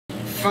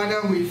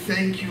Father, we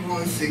thank you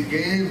once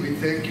again. We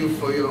thank you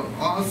for your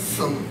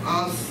awesome,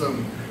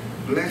 awesome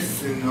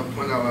blessing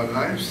upon our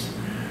lives.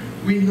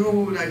 We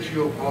know that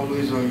you're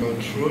always on your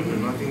throne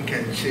and nothing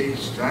can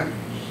change that.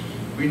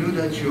 We know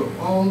that you're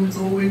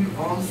all-knowing,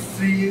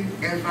 all-seeing,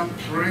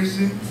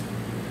 ever-present.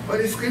 But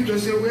the scripture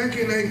says, where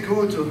can I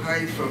go to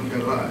hide from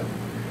the Lord?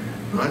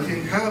 Not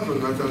in heaven,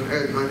 not on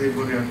earth, not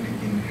even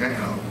in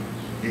hell.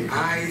 The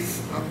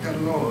eyes of the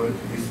Lord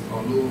is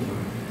all over.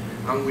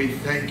 And we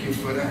thank you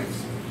for that.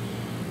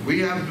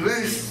 We are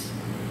blessed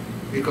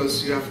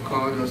because you have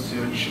called us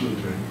your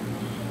children.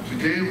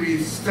 Today we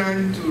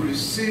stand to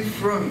receive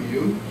from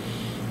you,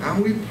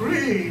 and we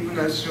pray, even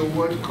as your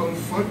word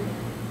comfort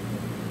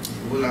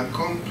will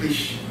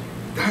accomplish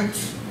that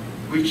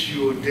which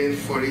you ordained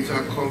for it to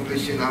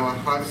accomplish in our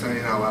hearts and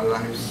in our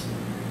lives,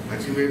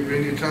 that you may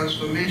bring the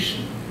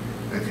transformation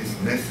that is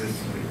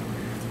necessary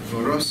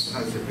for us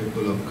as the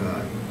people of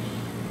God.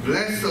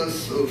 Bless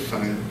us, O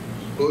Father.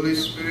 Holy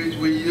Spirit,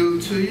 we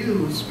yield to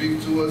you.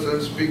 Speak to us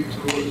and speak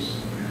through us.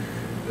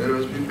 Let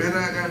us be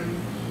better than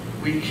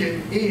we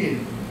came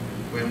in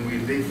when we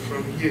leave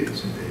from here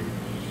today.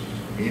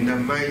 In the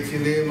mighty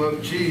name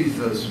of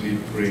Jesus we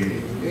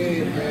pray.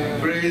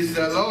 Amen. Praise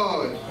the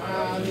Lord.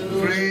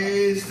 Hallelujah.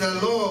 Praise the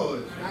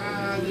Lord.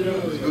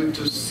 Hallelujah. It's good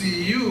to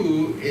see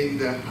you in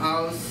the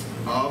house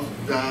of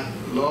the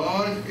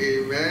Lord.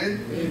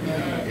 Amen.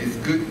 Amen. It's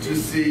good to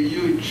see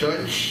you,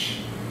 church.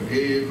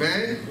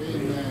 Amen.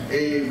 Amen.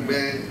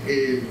 Amen.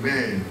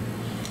 Amen.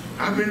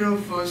 How many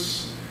of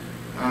us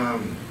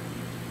can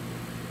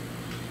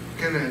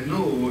I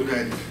know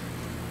that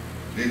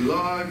the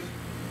Lord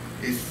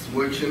is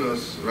watching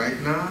us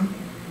right now?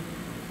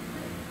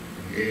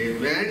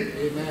 Amen.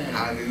 Amen.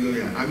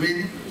 Hallelujah. I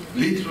mean,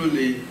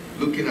 literally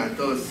looking at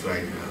us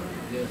right now.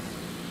 Yes.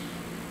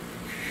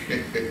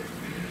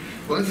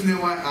 Once in a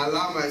while, I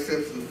allow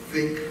myself to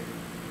think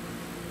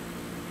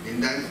in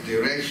that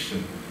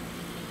direction.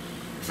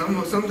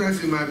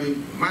 Sometimes it might be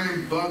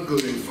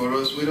mind-boggling for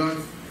us. We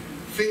don't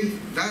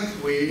think that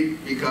way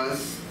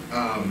because,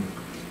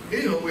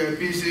 you know, we are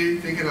busy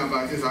thinking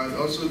about this. And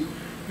also,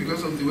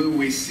 because of the way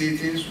we see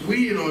things,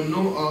 we don't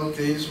know all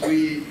things.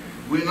 We're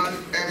not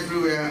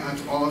everywhere at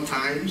all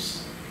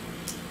times.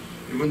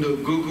 Even though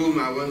Google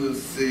might want to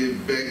say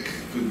beg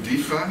to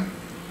differ.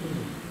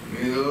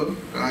 You know,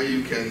 how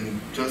you can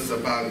just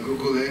about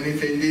Google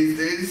anything these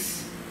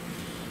days.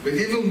 But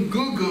even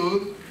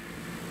Google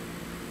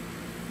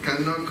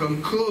cannot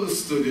come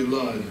close to the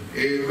Lord.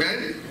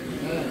 Amen?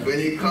 Amen. When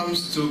it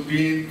comes to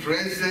being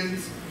present,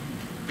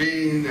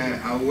 being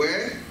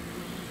aware.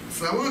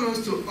 So I want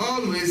us to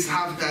always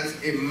have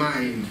that in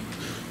mind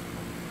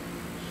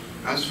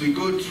as we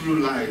go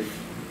through life.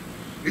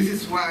 This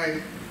is why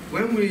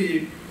when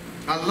we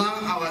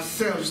allow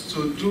ourselves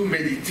to do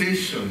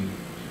meditation,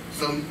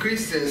 some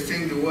Christians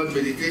think the word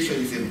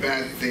meditation is a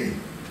bad thing.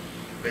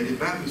 But the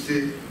Bible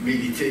says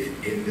meditate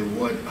in the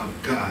word of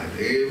God.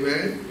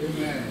 Amen?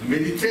 Amen.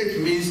 Meditate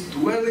means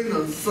dwelling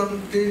on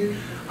something,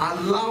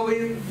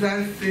 allowing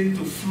that thing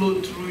to flow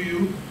through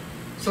you.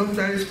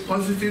 Sometimes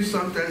positive,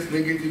 sometimes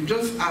negative.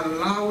 Just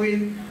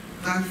allowing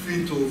that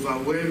thing to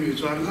overwhelm you.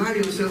 To allow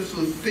yourself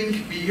to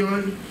think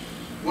beyond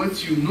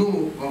what you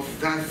know of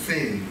that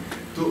thing.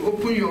 To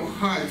open your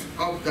heart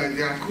up that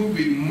there could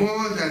be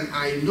more than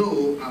I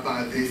know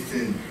about this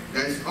thing.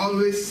 There's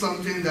always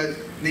something that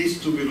needs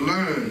to be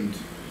learned.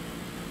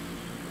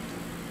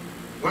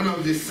 One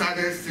of the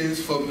saddest things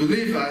for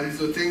believers is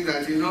to think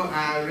that, you know,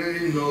 I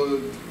already know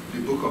the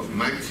book of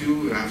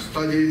Matthew, I've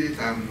studied it,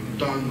 I'm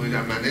done with it,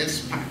 I'm an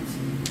expert.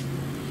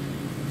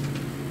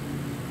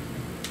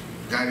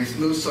 There is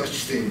no such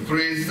thing.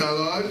 Praise the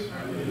Lord.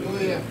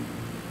 Hallelujah.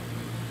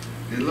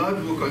 The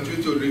Lord will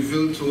continue to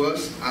reveal to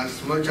us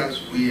as much as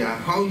we are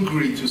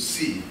hungry to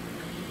see.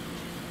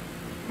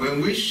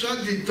 When we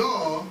shut the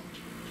door,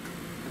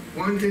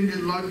 one thing the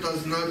Lord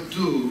does not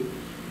do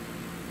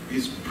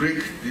is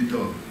break the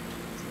door.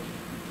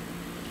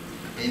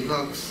 He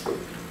knocks. In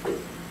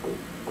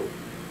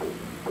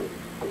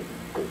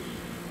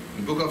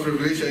the book of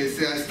Revelation, it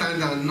says, I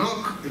stand and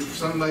knock. If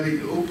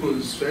somebody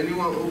opens, if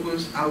anyone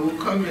opens, I will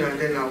come in and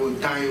then I will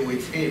dine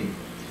with him.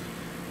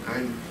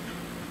 And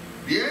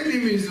the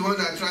enemy is the one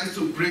that tries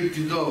to break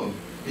the door.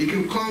 He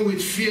can come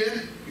with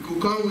fear, he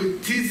could come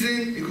with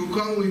teasing, he could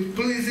come with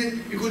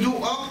pleasing, he could do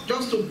all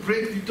just to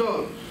break the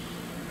door.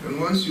 And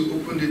once you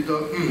open the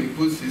door, he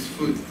puts his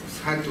foot.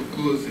 It's hard to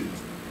close it.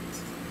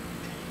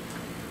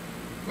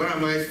 What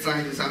am I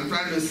trying to say? I'm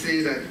trying to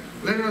say that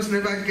let us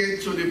never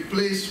get to the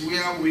place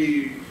where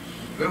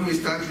when we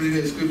start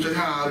reading the scripture,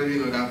 I already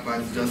know that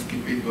part, just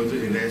keep it, go to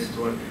the next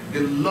one.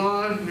 The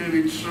Lord may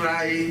be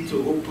trying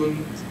to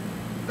open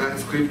that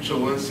scripture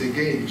once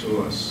again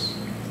to us.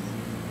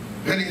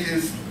 Many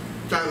things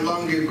time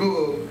long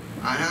ago,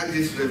 I had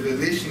this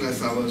revelation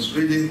as I was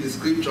reading the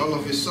scripture. All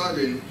of a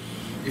sudden,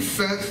 it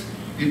felt,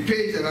 the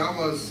page that I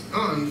was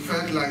on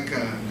felt like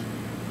a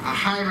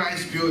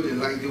high-rise building,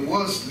 like the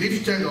walls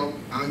lifted up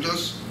and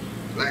just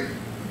like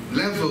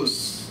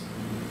levels.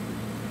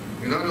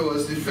 In other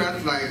words, it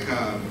felt like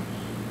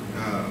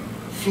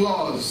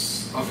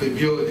flaws of a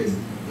building.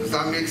 Does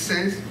that make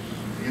sense?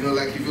 You know,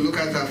 like if you look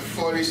at a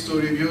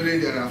 40-story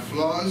building, there are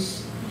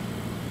flaws.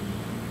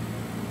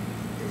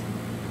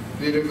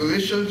 The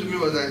revelation to me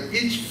was that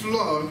each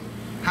floor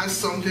has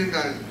something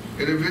that,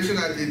 a revelation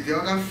that the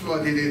other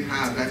floor didn't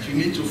have, that you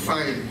need to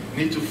find.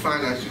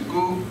 As you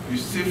go, you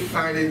still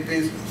finding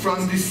things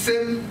from the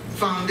same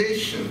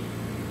foundation.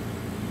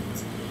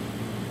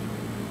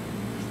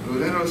 So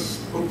let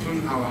us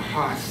open our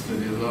hearts to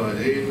the Lord.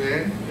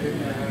 Amen.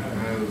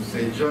 Amen. It's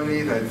a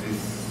journey that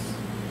is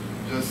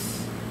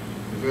just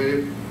a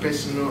very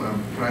personal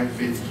and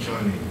private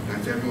journey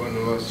that every one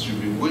of us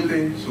should be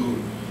willing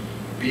to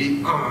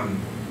be on.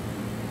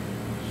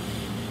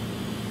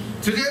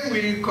 Today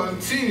we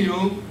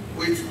continue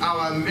with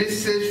our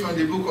message from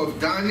the book of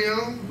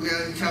Daniel. We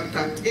are in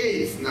chapter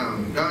 8 now.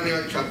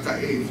 Daniel chapter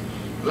 8.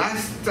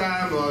 Last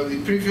time, or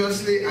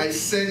previously, I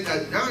said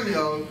that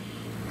Daniel,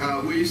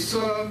 we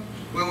saw,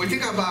 when we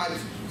think about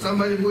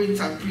somebody who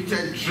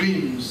interpreted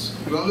dreams,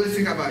 we always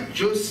think about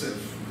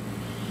Joseph.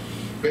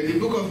 But the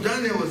book of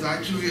Daniel was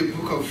actually a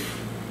book of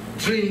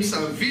dreams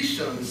and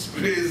visions.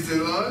 Praise the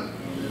Lord.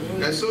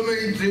 There are so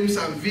many dreams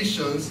and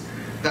visions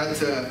that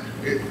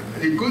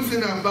the good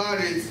thing about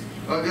it,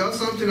 or the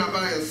awesome thing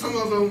about it, some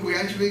of them we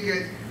actually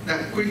get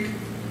that quick,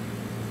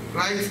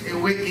 right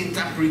away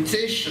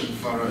interpretation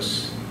for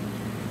us.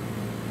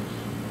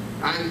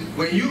 And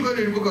when you go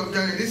to the book of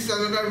Daniel, this is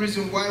another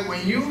reason why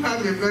when you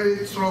have a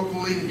very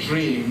troubling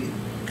dream,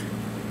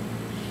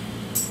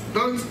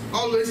 don't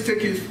always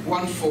take it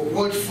word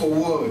for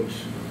word.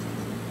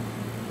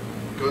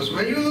 Because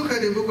when you look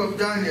at the book of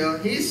Daniel,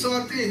 he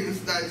saw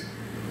things that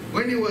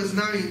when he was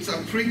now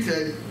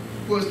interpreted,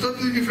 was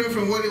totally different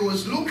from what he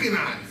was looking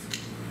at.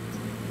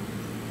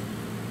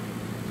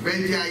 But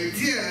the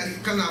idea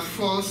kind of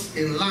falls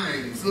in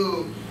line.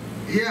 So,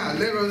 yeah,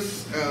 let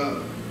us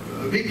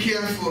be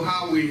careful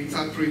how we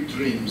interpret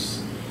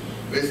dreams.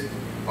 But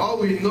all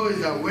we know is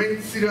that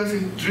when serious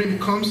dream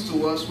comes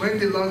to us, when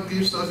the Lord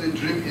gives us a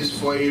dream, it's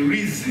for a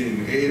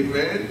reason.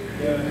 Amen?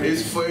 Yeah.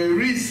 It's for a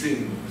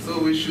reason. So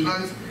we should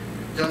not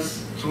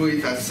just throw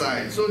it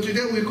aside. So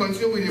today we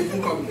continue with the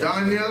book of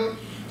Daniel.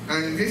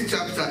 And in this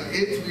chapter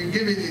 8, we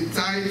give it the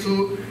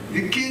title,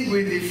 The King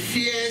with the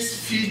Fierce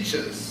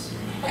Features.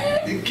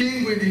 The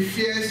King with the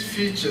Fierce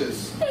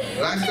Features.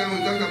 Last time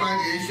we talked about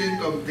the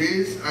Ancient of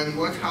Days and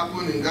what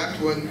happened in that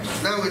one.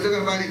 Now we're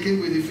talking about the King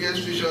with the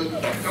Fierce Features.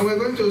 And we're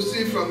going to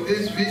see from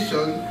this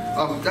vision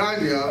of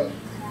Daniel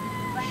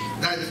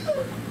that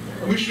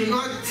we should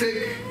not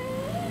take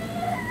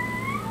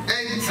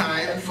end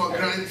time for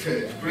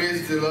granted.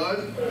 Praise the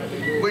Lord.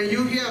 When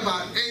you hear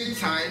about end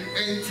time,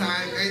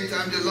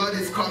 the Lord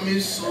is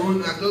coming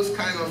soon and those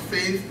kind of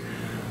things,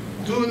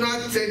 do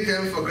not take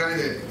them for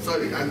granted.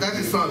 Sorry, and that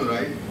is son,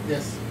 right?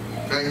 Yes.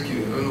 Thank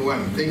you. I don't know what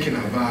I'm thinking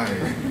about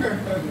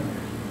it.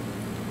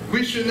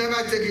 We should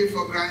never take it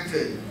for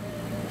granted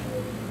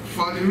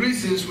for the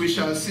reasons we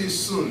shall see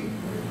soon.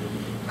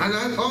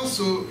 And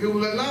also, it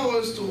will allow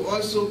us to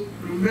also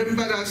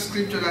remember that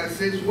scripture that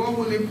says, what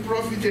will it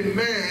profit a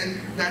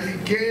man that he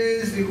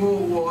gains the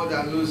whole world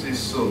and loses his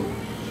soul?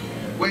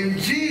 When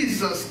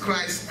Jesus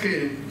Christ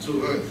came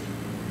to earth,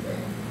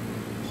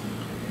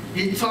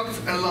 he talked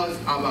a lot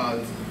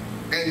about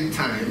end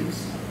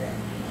times.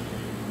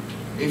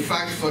 In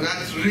fact, for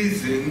that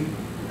reason,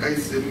 that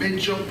is a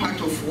major part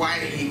of why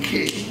he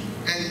came,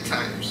 end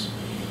times.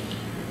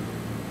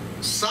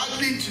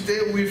 Sadly,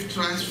 today we've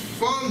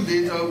transformed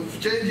it, or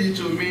changed it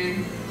to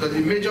mean that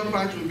the major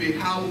part will be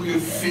how we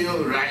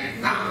feel right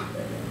now.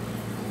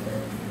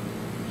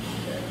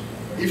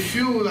 If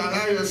you will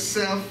allow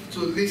yourself to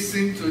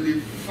listen to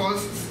the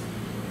first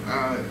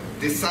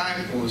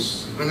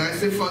disciples, when I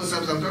say first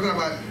disciples, I'm talking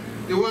about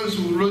the ones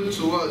who wrote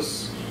to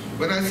us.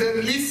 When I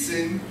say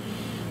listen,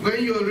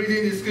 when you're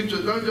reading the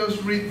scripture, don't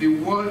just read the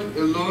word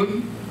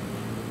alone.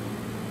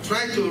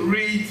 Try to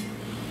read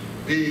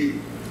the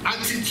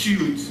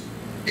attitude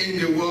in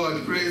the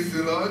world. Praise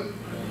the Lord.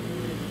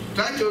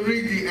 Try to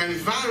read the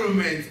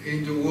environment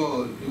in the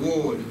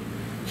world.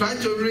 Try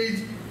to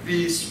read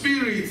the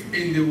spirit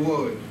in the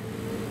world.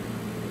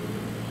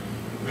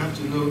 You have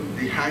to know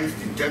the height,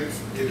 the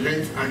depth, the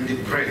length, and the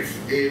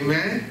breadth.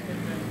 Amen?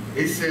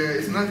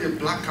 It's not a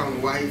black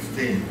and white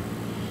thing.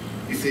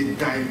 It's a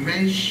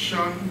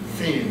dimension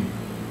thing,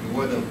 the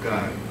Word of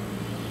God.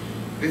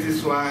 This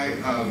is why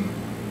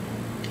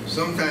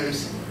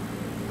sometimes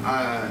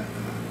I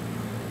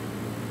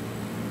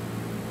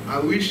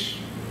wish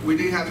we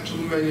didn't have too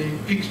many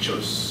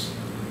pictures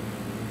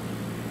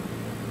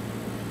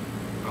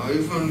or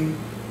even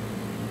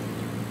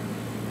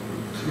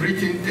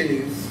written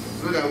things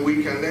so that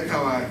we can let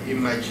our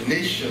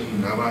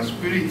imagination, our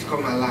spirit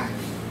come alive.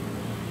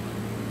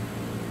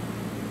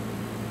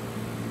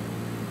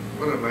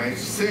 What am I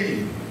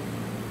saying?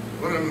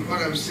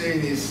 What I'm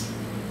saying is,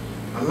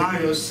 allow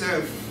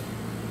yourself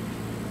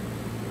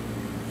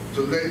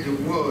to let the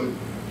word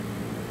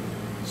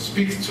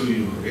speak to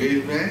you.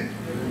 Amen?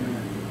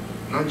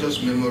 Amen. Not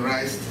just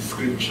memorize the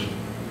scripture.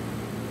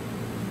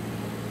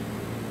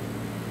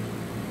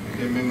 You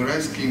can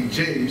memorize King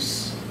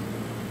James,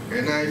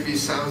 NIV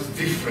sounds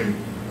different.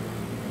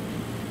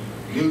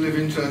 New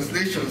Living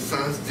Translation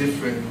sounds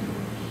different.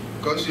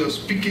 Because you're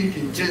speaking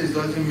King James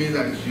doesn't mean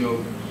that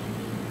you're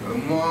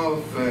more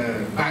of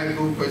a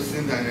Bible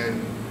person than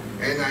an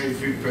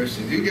NIV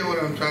person. Do you get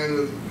what I'm trying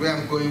to, where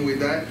I'm going with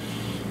that?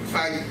 In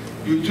fact,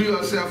 you do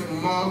yourself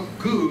more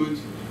good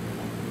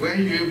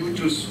when you're able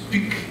to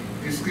speak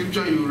the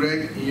scripture you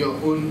read in your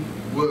own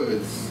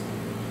words,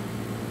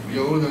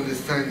 your own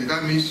understanding.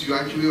 That means you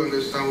actually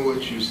understand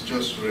what you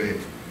just read.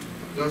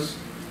 Just,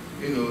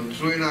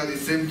 throwing out the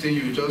same thing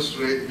you just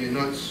read may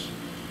not,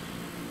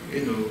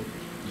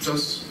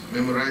 just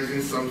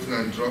memorizing something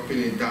and dropping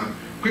it down.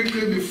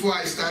 Quickly before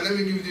I start, let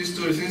me give you this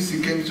story since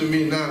it came to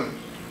me now.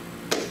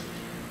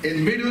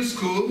 In middle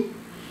school,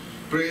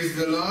 praise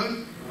the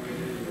Lord,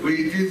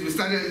 we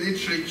started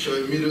literature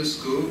in middle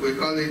school. They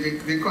call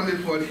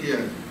it what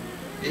here?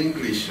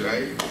 English,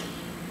 right?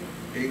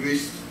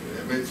 English,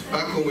 but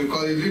back home we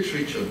call it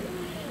literature,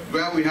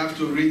 where we have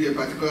to read a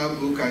particular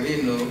book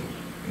and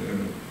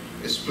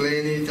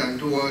explain it and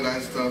do all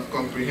that stuff,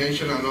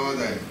 comprehension and all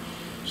that.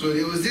 So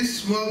there was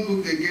this small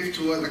book they gave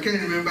to us. I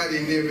can't remember the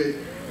name,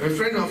 but a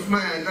friend of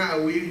mine and I,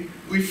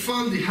 we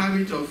formed the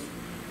habit of,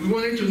 we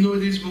wanted to know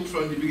this book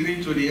from the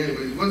beginning to the end,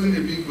 but it wasn't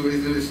a big book,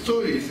 it's a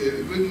story, it's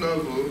a good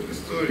novel, a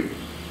story.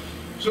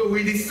 So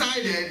we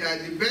decided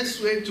that the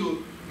best way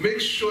to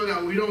make sure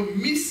that we don't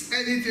miss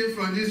anything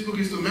from this book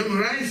is to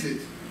memorize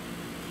it.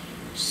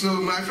 So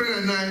my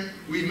friend and I,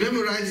 we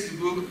memorized the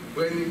book.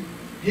 When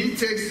he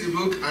takes the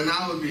book and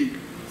I will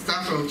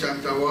start from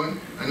chapter 1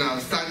 and I'll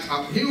start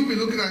up. He will be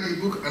looking at the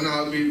book and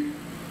I'll be,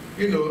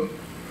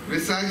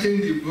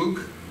 reciting the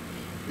book.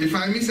 If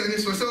I miss any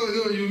spot,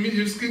 oh no,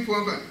 you skip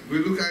one part. We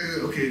look at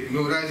it, okay,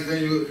 memorize it,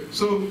 then you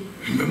so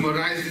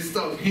memorize the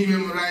stuff. He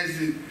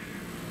memorized it.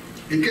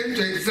 It came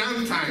to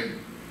exam time.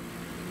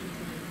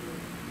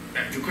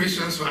 And the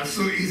questions were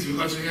so easy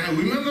because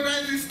we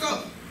memorized this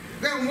stuff.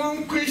 Then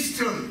one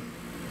question,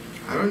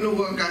 I don't know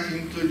what got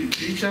into the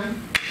teacher.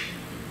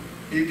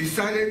 He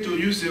decided to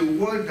use a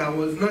word that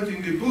was not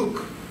in the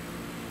book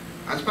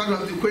as part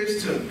of the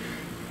question.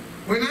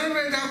 When I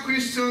read that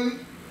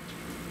question,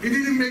 it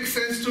didn't make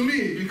sense to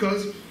me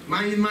because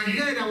in my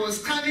head I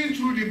was scanning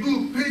through the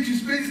book,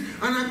 pages,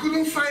 and I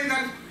couldn't find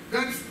that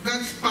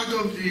part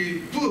of the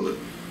book.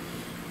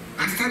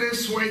 I started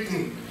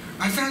sweating.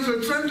 I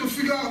started trying to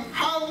figure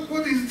out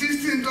what is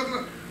this thing talking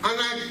about? And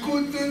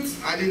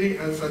I didn't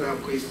answer that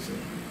question.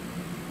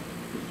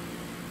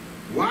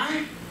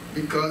 Why?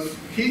 Because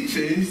he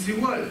changed the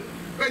word.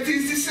 But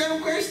it's the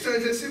same question.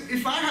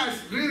 If I had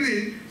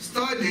really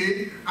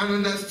studied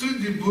and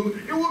understood the book,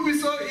 it would be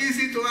so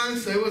easy to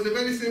answer. It was a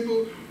very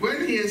simple.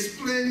 When he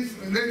explained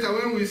later,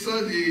 when we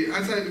saw the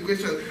answer to the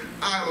question,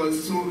 I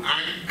was so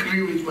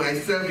angry with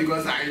myself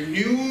because I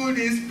knew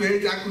this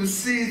page. I could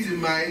see it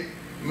in my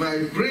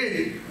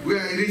brain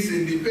where it is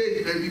in the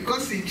page. But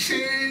because he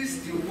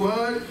changed the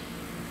word,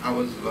 I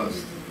was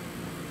lost.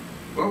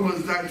 What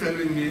was that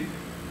telling me?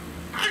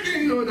 I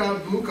didn't know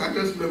that book. I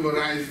just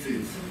memorized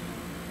it.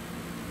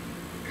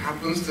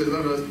 Happens to a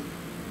lot of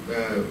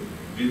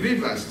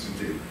believers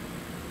today.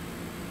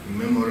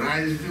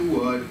 Memorize the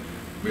word,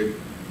 but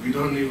we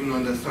don't even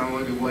understand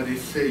what the word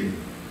is saying.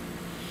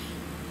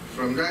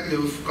 From that day,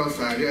 of course,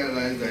 I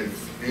realized that,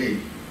 hey,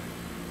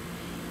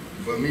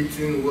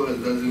 vomiting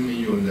words doesn't mean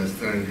you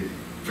understand it.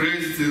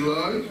 Praise the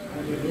Lord.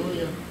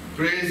 Hallelujah.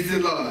 Praise the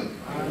Lord.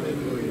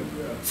 Hallelujah.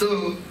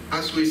 So,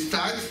 as we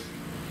start,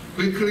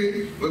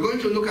 quickly, we're going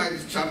to look at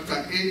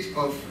chapter 8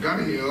 of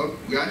Daniel.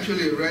 We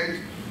actually read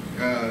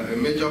a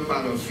major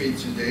part of it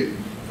today,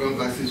 from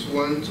verses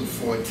 1 to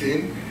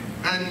 14.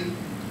 And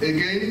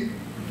again,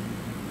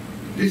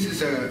 this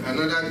is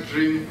another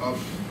dream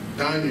of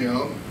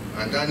Daniel.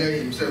 And Daniel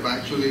himself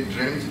actually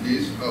dreamt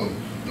this. Oh,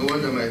 no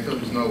wonder my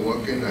thumb is not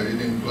working. I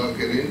didn't plug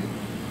it in.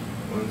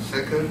 1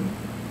 second.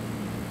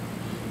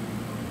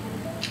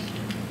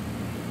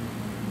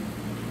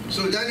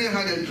 So Daniel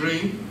had a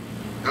dream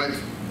that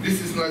this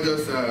is not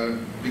just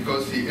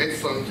because he ate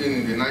something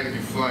in the night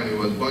before and it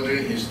was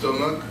bothering his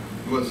stomach.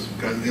 It was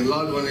because the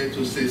Lord wanted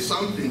to say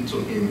something to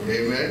him.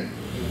 Amen.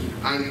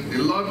 And the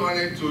Lord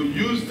wanted to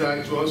use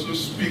that to also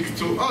speak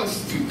to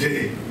us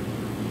today.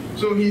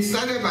 So he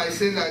started by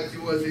saying that he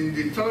was in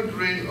the third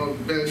reign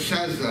of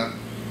Belshazzar.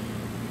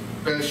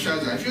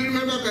 If you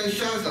remember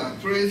Belshazzar,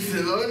 praise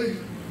the Lord,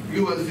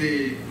 he was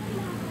the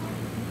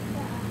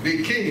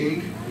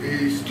king,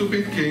 a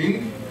stupid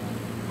king,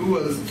 who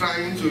was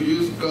trying to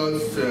use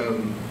God's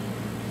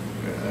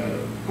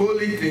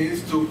holy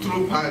things to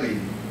throw party.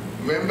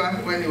 Remember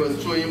when he was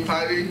throwing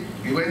party,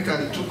 he went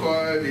and took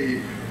all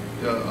the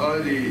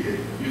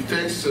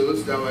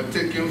utensils that were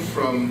taken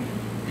from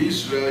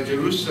Israel,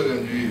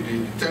 Jerusalem,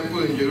 the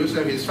temple in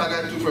Jerusalem. His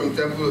father took from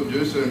the temple of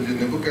Jerusalem to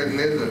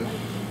Nebuchadnezzar.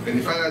 When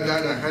the father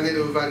died and handed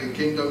over the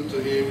kingdom to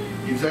him,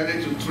 he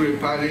decided to throw a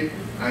party,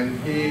 and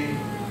he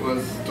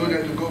was told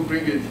them to go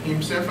bring it.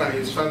 Himself and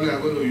his family are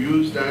going to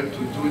use that to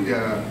do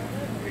their,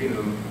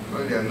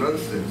 all their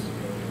nonsense.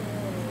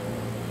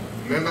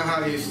 Remember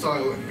how he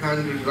saw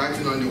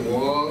handwriting on the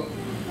wall,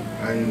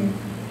 and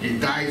he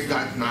died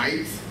that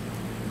night.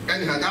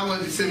 Anyhow, that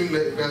was the same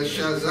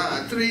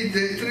Belshazzar. 3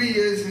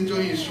 years into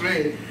his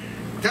reign,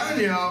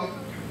 Daniel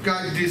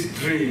got this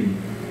dream.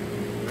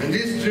 And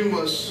this dream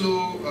was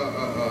so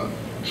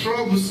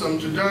troublesome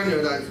to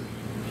Daniel that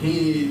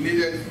he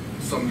needed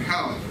some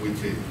help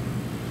with it.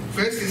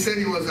 First, he said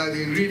he was at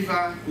the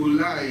river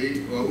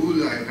Ulai, or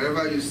Ulai,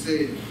 however you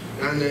say it,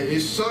 and he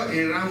saw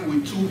a ram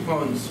with 2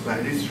 horns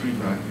by this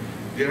river.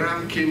 The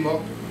ram came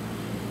up.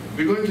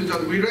 We read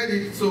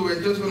it, so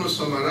we're just going to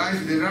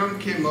summarize. The ram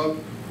came up,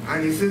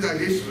 and he said that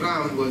this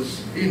ram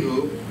was,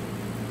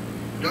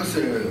 just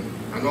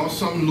an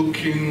awesome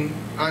looking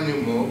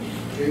animal.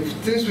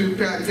 Since we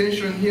pay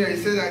attention here, he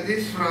said that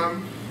this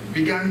ram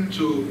began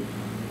to,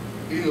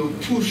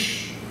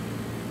 push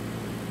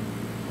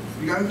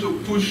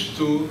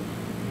to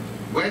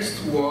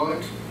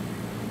westward,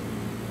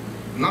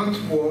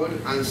 northward,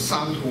 and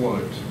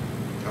southward.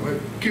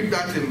 Keep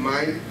that in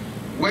mind.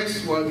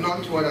 Westward,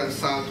 northward, and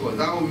southward.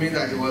 That would mean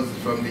that it was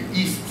from the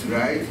east,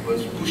 right? It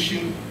was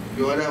pushing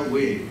the other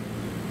way.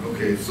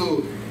 Okay,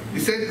 so he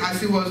said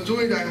as he was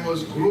doing that, he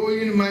was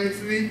growing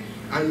mightily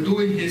and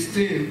doing his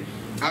thing.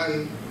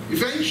 And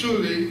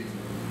eventually,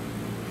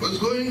 was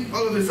going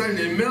all of a sudden,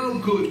 a male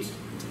goat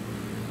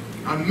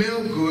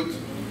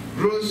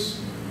rose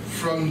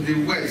from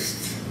the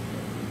west.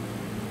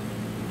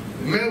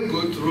 The male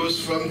goat rose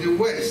from the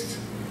west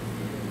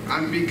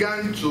and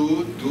began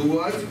to do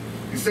what?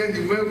 He said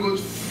the male goat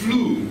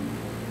flew,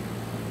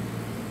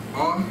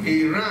 or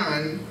he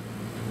ran.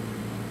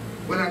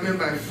 What I mean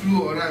by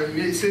flew or ran,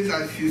 it says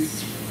that he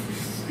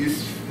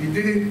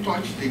didn't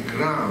touch the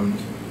ground,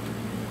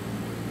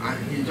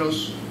 and he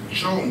just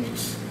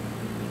jumped.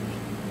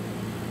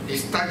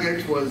 His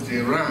target was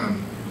the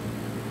ram.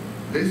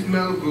 This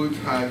male goat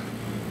had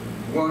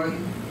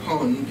 1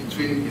 horn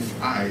between his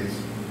eyes.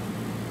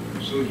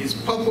 So his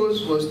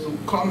purpose was to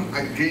come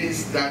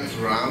against that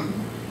ram,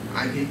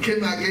 and he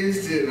came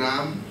against the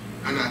ram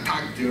and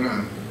attacked the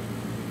ram.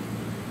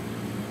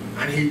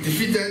 And he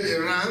defeated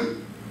the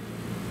ram.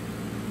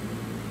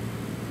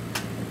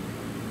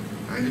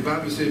 And the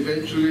Bible says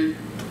eventually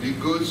the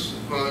goat's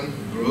horn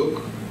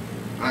broke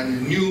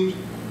and new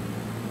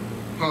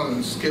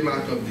horns came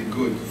out of the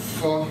goat.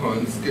 4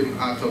 horns came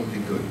out of the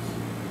goat.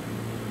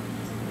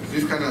 Is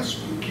this kind of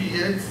spooky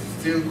yet?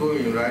 Still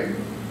going, right?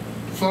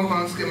 4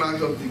 horns came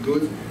out of the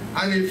goat,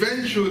 and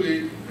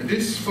eventually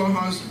these 4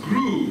 horns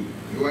grew.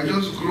 They were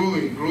just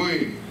growing.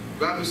 The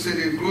Bible said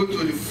they grew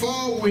to the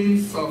 4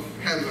 winds of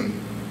heaven.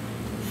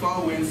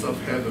 4 winds of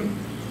heaven.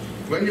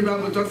 When the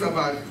Bible talks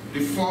about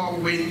the 4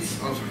 winds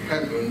of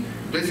heaven,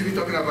 basically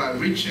talking about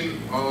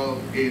reaching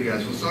all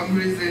areas. For some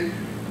reason,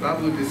 the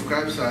Bible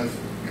describes as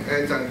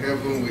earth and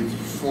heaven with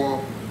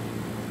 4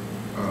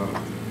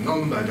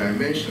 number,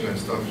 dimension, and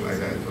stuff like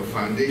that, or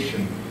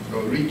foundation,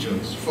 or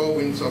regions, 4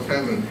 winds of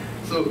heaven.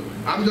 So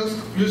I'm just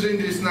using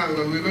this now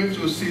because we're going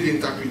to see the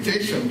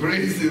interpretation.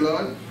 Praise the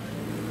Lord.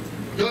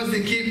 Just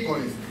the key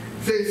points.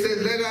 So it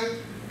said later,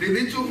 the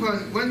little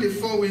horn, when the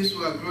 4 winds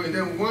were growing,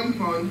 then 1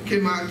 horn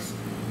came out,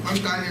 1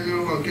 tiny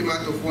little horn came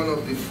out of one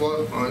of the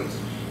 4 horns,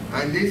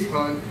 and this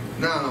horn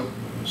now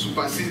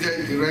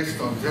superseded the rest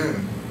of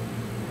them.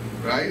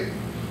 Right?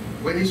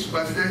 When he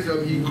superseded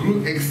them, he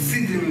grew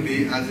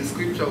exceedingly, as the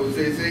scripture would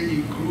say,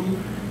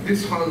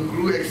 this horn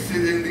grew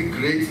exceedingly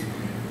great,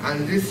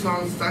 and this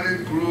horn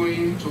started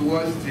growing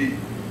towards the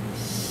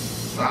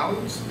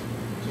south,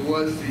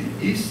 towards the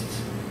east,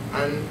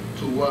 and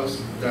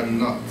towards the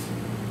north.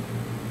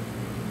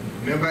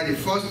 Remember, the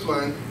first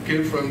one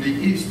came from the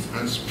east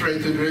and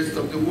spread to the rest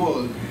of the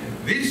world.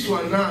 This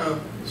one now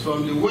is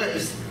from the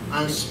west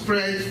and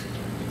spread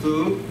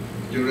to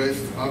the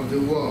rest of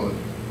the world.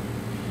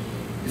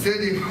 He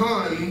said the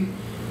horn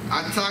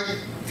attacked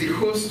the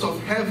host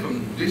of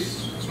heaven.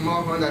 This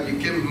small horn that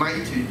became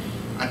mighty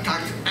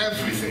attacked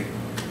everything.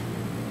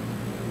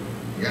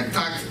 He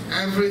attacked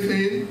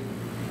everything,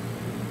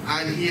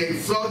 and he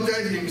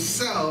exalted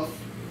himself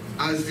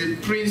as the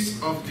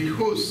prince of the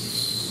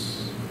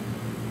hosts.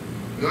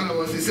 In other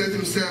words, he set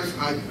himself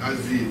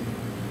as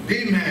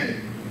the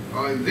man,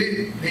 or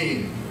the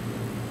thing.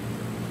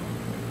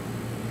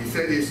 He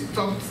said he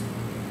stopped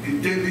the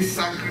daily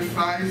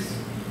sacrifice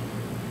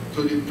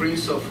to the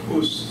prince of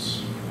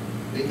hosts.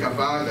 Think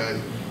about that.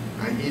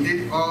 And he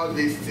did all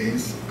these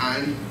things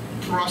and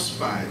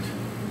prospered.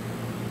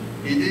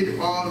 He did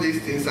all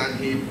these things and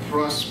he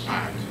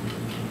prospered.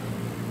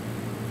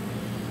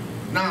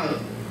 Now,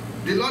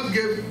 the Lord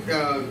gave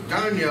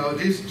Daniel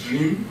this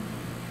dream,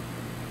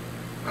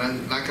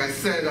 and like I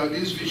said,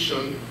 this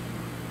vision,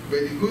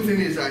 but the good thing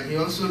is that he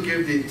also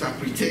gave the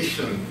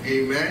interpretation.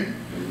 Amen?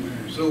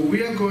 Amen. So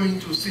we are going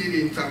to see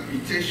the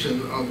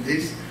interpretation of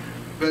this,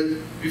 but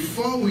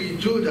before we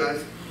do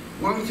that,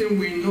 one thing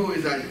we know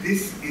is that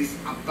this is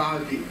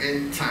about the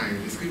end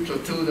time. The scripture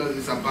told us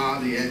it's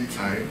about the end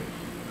time.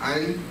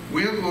 And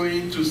we're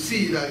going to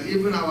see that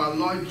even our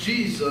Lord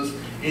Jesus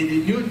in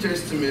the New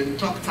Testament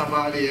talked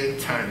about the end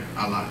time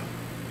a lot.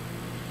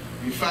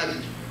 In fact,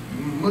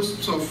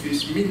 most of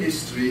his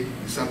ministry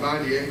is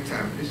about the end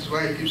time. This is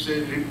why he keeps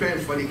saying,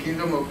 repent, for the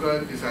kingdom of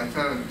God is at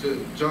hand.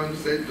 John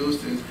said those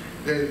things.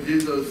 Then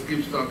Jesus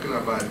keeps talking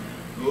about,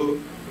 oh,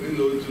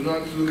 do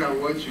not look at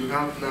what you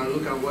have now,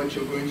 look at what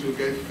you're going to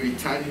get for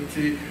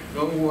eternity.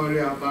 Don't worry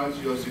about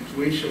your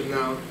situation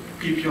now.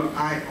 Keep your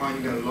eye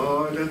on the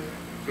Lord.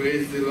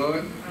 Praise the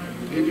Lord.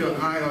 Keep your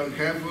eye on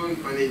heaven,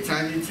 on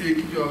eternity.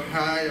 Keep your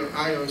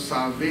eye on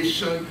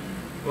salvation.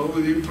 What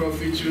will it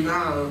profit you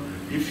now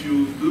if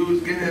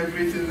you gain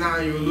everything now,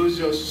 you lose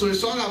your soul? So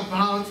it's all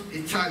about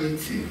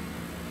eternity.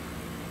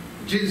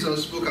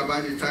 Jesus spoke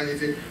about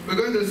eternity. We're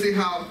going to see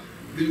how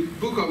the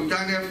book of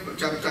Daniel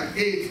chapter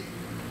 8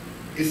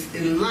 is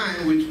in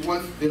line with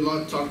what the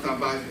Lord talked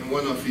about in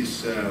one of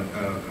his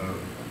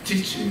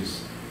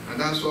teachings. And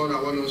that's what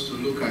I want us to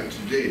look at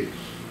today.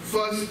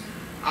 First,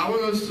 I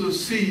want us to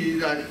see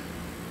that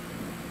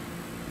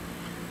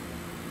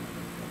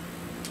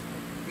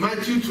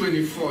Matthew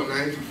 24,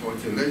 9 to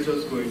 14. Let's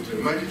just go into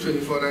it. Matthew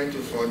 24, 9 to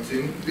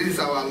 14. This is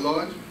our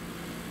Lord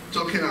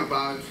talking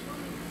about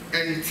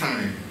end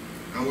time.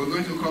 And we're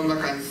going to come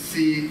back and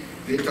see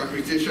the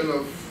interpretation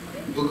of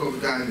the book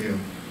of Daniel,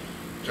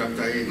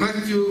 chapter 8.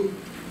 Matthew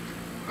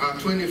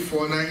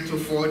 24, 9 to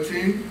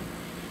 14.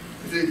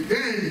 It says,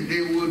 then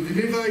they will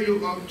deliver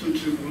you up to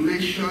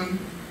tribulation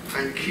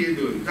and kill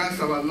you. That's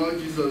our Lord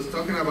Jesus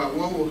talking about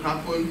what will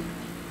happen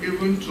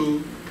even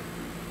to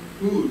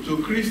who?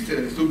 To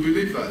Christians, to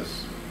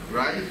believers,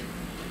 right?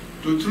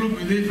 To true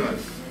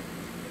believers.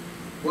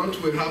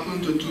 What will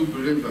happen to true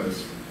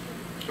believers?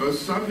 Because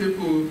some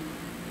people,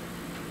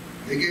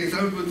 again,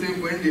 some people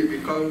think when they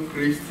become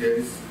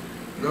Christians,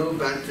 no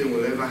bad thing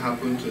will ever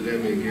happen to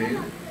them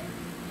again.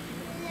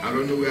 I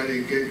don't know where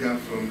they get that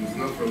from. It's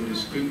not from the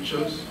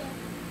scriptures.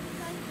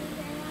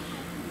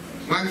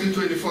 Matthew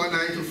 24,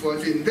 9 to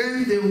 14.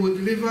 Then they will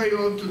deliver you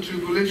up to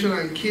tribulation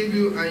and kill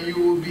you, and you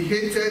will be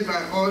hated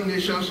by all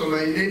nations for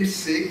my name's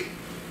sake.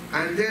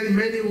 And then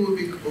many will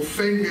be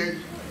offended,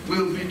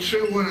 will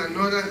betray one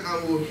another,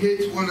 and will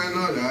hate one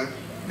another.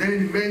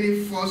 Then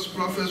many false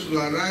prophets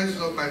will arise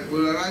up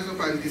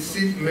and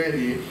deceive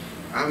many.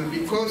 And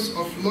because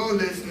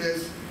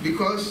lawlessness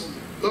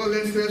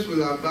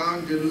will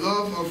abound, the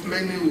love of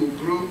many will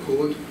grow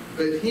cold.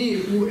 But he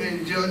who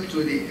endured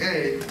to the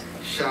end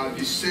shall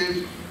be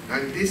saved.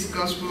 And this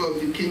gospel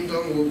of the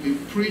kingdom will be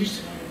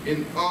preached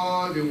in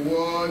all the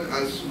world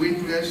as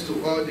witness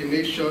to all the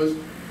nations,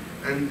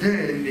 and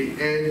then the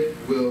end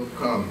will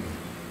come.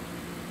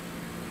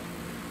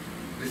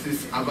 This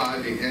is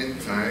about the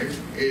end time.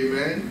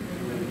 Amen.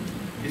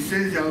 He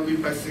says there will be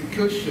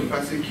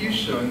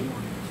persecution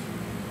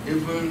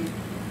even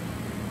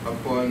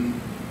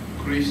upon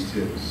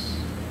Christians.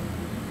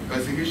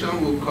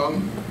 Persecution will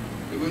come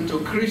even to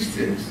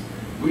Christians.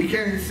 We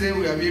can't say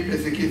we are being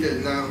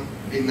persecuted now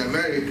in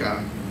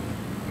America.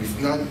 It's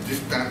not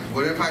distant.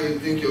 Whatever you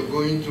think you're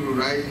going through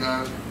right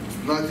now, it's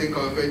nothing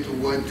compared to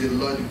what the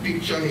Lord, the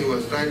picture he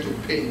was trying to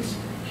paint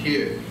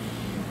here.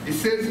 He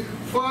says,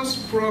 false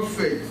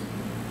prophet,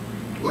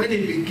 when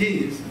he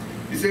begins,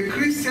 he said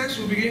Christians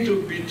will begin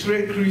to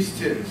betray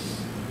Christians.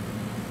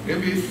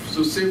 Maybe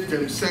to save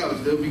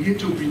themselves, they'll begin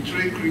to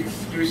betray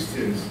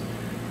Christians.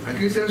 And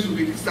Christians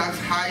will start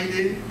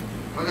hiding,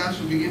 others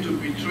will begin to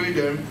betray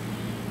them.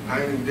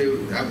 And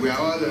we are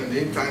all on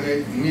the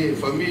internet.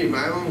 For me,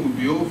 my own will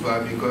be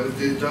over because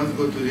they just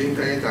go to the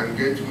internet and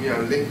get me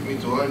and link me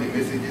to all the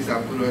messages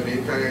I put on the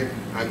internet,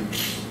 and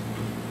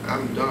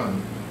I'm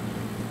done.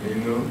 You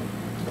know?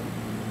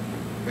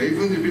 But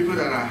even the people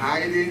that are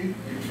hiding,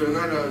 if you're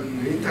not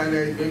on the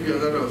internet, maybe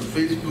you're not on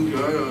Facebook, you're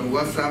not on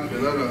WhatsApp,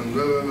 you're not on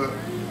blah, blah, blah.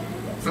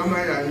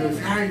 Somebody that knows,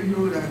 I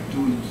know that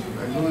dude,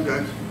 I know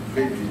that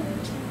baby.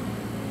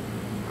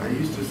 I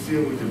used to see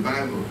him with the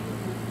Bible.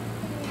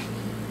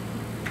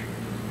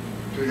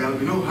 So there will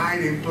be no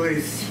hiding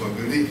place for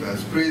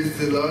believers. Praise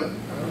the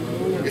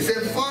Lord. He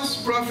said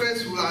false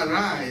prophets will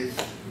arise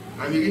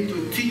and begin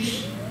to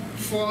teach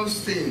false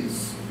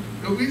things.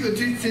 They will begin to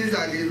teach things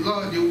that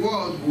the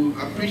world will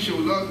appreciate,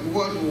 the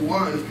world will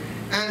want.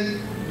 And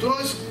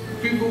those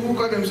people who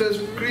call themselves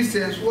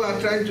Christians, who are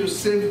trying to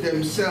save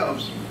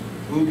themselves,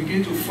 will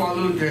begin to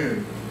follow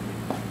them,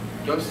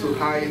 just to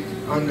hide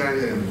under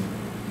them.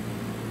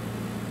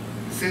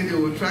 They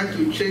will try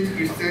to change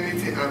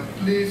Christianity and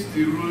please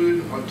the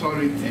ruling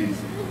authorities.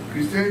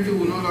 Christianity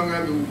will no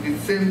longer be the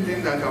same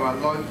thing that our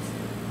Lord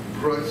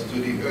brought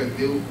to the earth.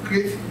 They will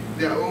create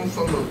their own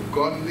form of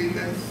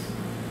godliness,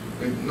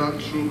 but not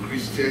true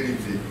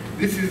Christianity.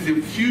 This is the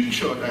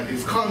future that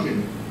is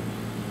coming.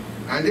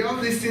 And all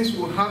these things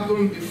will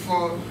happen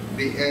before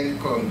the end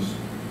comes.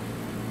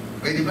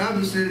 But the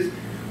Bible says,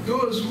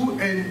 those who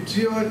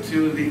endure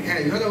till the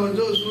end, in other words,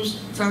 those who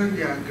stand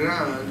their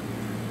ground,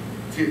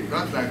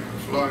 not like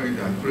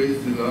Florida,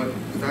 praise the Lord.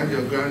 Stand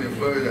your ground in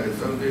Florida is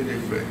something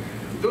different.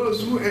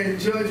 Those who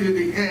endure to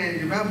the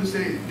end, the Bible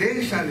says,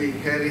 they shall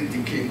inherit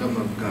the kingdom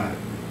of God.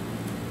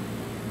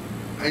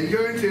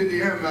 Enduring to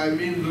the end, I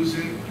mean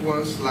losing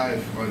one's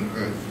life on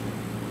earth.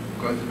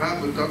 Because the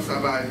Bible talks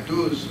about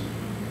those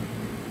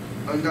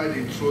under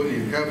the throne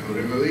in heaven.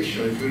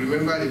 Revelation, if you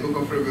remember the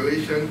book of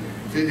Revelation,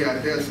 say they are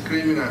there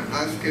screaming and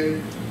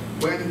asking,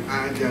 when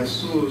are their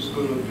souls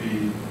going to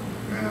be,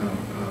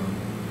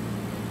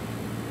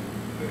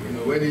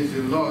 when is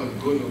the Lord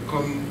going to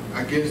come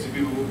against the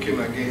people who came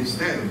against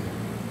them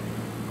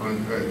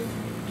on earth?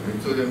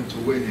 And told them to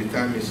wait, the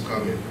time is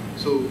coming.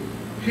 So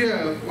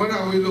here, what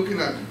are we looking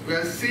at? We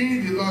are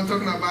seeing the Lord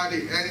talking about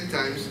the end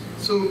times.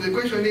 So the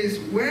question is,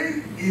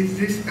 when is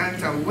this end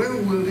time?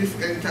 When will this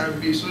end time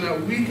be, so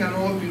that we can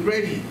all be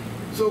ready,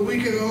 so we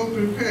can all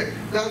prepare?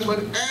 That's what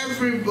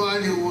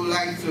everybody would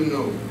like to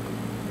know.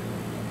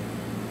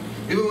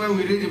 Even when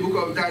we read the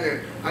book of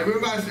Daniel, I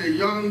remember as a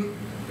young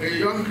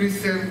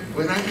Christian,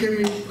 when I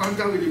came in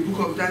contact with the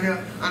book of Daniel,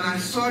 and I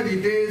saw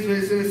the days where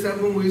it says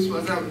 7 weeks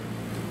was up,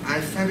 I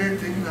started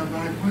thinking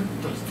about,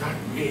 what does that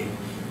mean?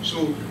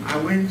 So I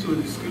went to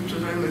the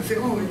scriptures and I said,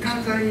 oh,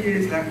 1,000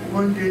 years like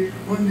one day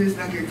is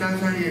like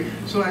 1,000 years.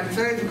 So I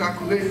decided to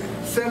calculate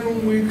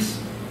 7 weeks,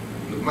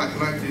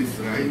 mathematics,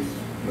 right?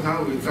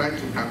 How we try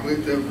to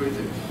calculate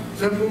everything.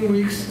 7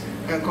 weeks,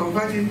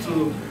 convert it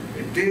to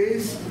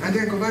days, and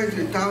then convert it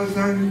to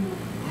 1,000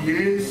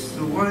 years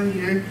to 1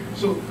 year.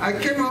 So I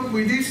came up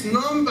with this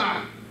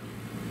number.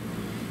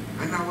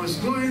 And I was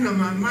going, and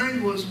my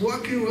mind was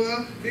working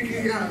well,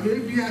 thinking, yeah,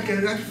 maybe I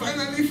can. I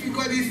finally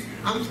figured this.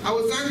 I was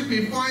trying to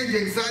pinpoint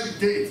the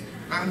exact date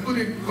and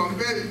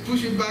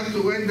push it back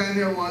to when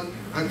Daniel was,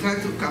 and try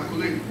to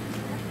calculate.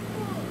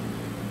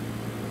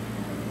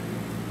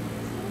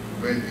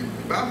 But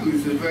the Bible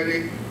is a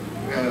very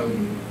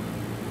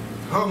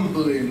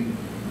humbling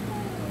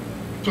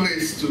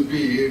place to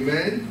be.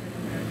 Amen.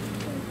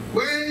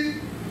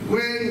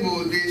 When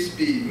will this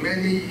be?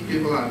 Many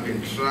people have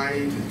been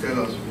trying to tell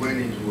us when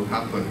it will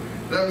happen.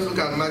 Let us look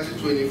at Matthew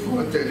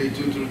 24,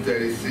 32 through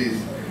 36.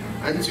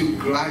 Aren't you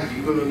glad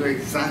you're going to know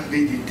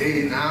exactly the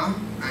day now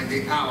and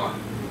the hour?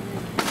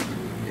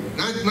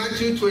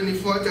 Matthew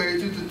 24,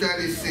 32 to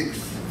 36.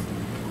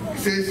 It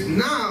says,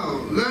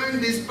 now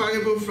learn this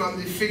parable from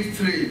the fig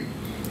tree.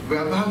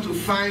 We're about to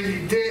find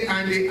the day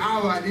and the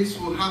hour this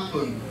will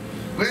happen.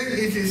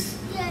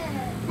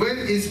 When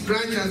its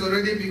branch has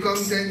already become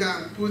tender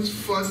and puts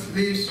forth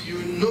leaves, you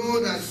know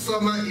that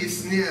summer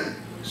is near.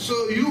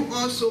 So you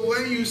also,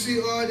 when you see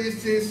all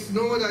these things,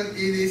 know that it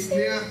is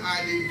near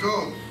at the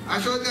door.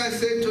 Assuredly I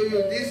say to you,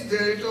 this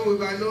generation will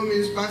by no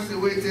means pass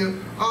away till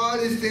all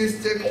these things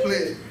take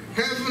place.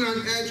 Heaven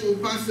and earth will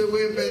pass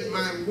away, but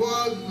my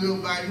word will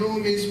by no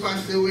means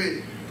pass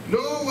away.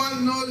 No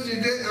one knows the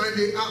day and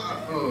the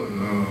hour. Oh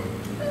no.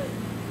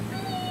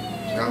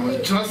 I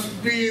was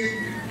just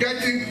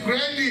getting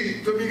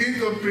ready to begin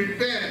to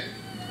prepare.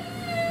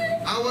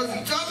 I was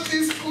just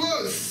this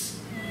close.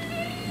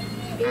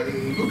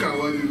 And look at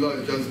what the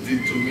Lord just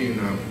did to me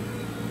now.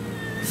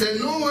 He said,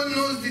 no one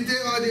knows the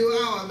day or the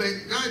hour, but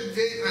that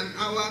day and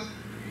hour,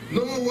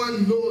 no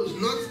one knows,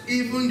 not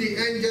even the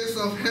angels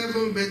of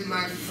heaven, but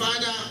my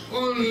Father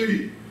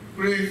only.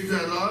 Praise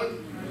the Lord.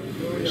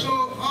 So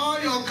all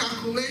your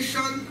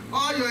calculation,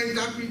 all your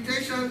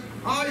interpretation,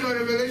 all your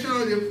revelation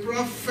of the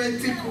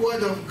prophetic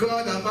word of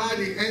God about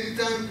the end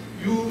time,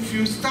 if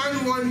you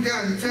stand one day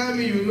and tell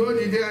me you know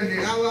the day and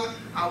the hour,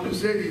 I will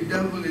say the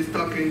devil is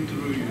talking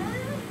through you.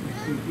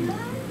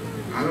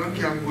 I don't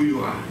care who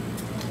you are.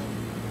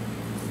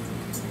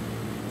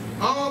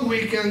 All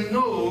we can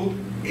know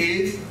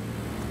is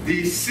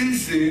the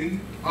season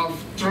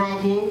of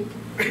trouble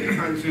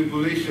and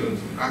tribulations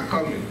are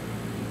coming.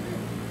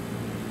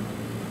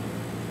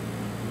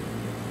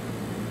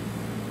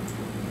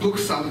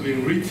 Books have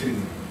been written.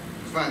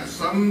 In fact,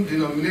 some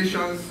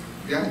denominations,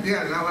 their day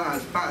and hour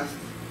has passed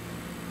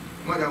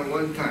more than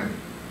one time.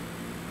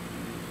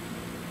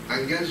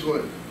 And guess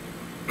what?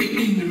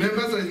 The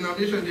members of the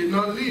denomination did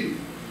not leave.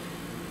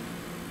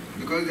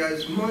 Because there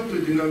is more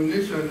to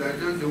denomination than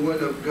just the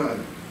word of God.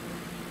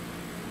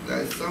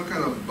 There is some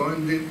kind of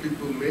bonding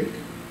people make.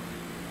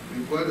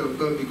 The word of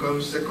God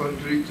becomes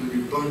secondary to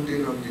the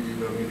bonding of the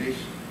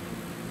denomination.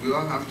 We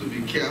all have to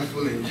be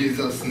careful in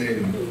Jesus'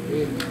 name.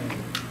 Amen.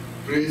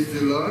 Praise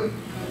the Lord.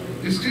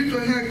 The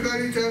scripture here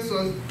clearly tells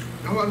us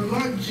our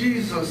Lord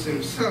Jesus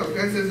himself.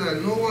 God says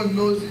that no one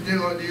knows the day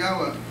or the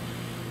hour.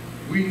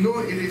 We know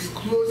it is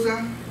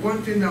closer.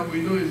 One thing that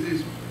we know is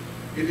this.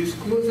 It is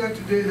closer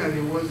today than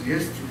it was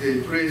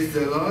yesterday. Praise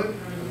the Lord.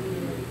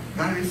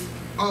 That is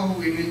all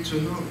we need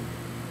to know.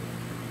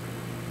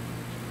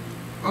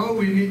 All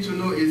we need to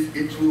know is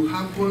it will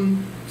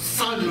happen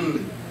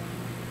suddenly.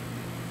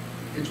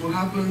 It will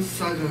happen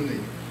suddenly.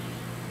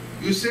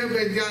 You say,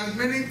 but there are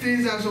many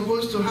things that are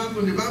supposed to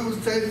happen. The Bible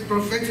says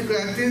prophetically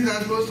that things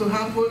are supposed to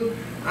happen,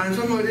 and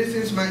some of these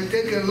things might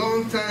take a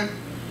long time.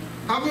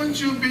 Haven't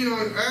you been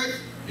on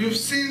earth? You've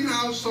seen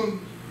how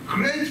some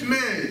great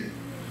men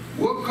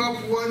woke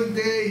up one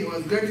day, he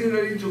was getting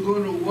ready to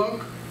go to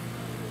work.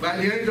 By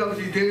the end of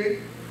the day,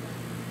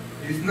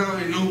 he's now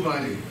a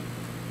nobody.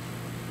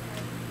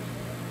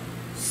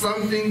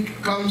 Something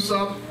comes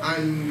up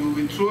and will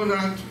be thrown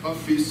out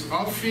of his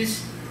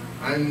office,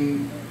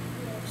 and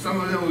some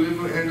of them will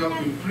even end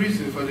up in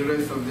prison for the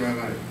rest of their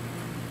life.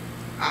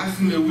 asked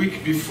him a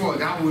week before,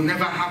 that will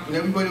never happen.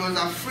 Everybody was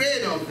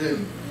afraid of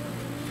them.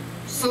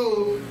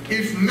 So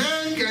if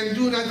man can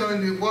do that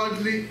on the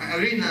worldly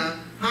arena,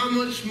 how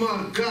much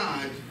more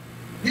God?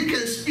 He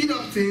can speed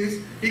up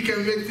things, he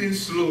can make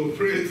things slow.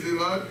 Praise the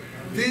Lord.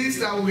 Things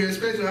that we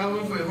expect to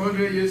happen for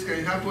 100 years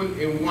can happen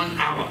in 1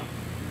 hour.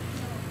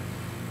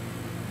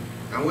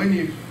 And when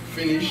he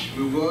finished,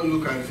 we will all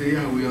look and say,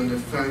 yeah, we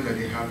understand that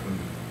it happened.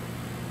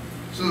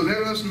 So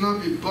let us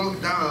not be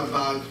bogged down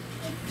about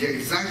the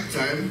exact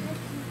time.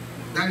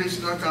 That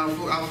is not our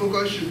focus. Our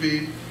focus should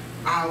be,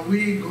 are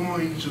we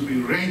going to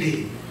be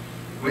ready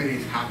when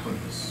it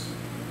happens?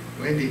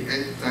 When the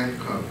end time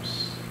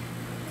comes?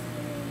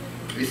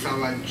 Is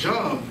our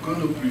job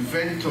going to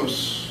prevent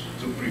us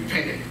to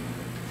prepare?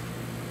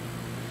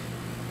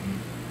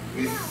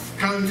 Is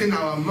counting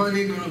our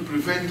money going to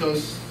prevent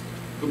us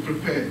to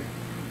prepare?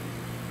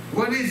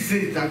 What is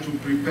it that will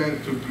prepare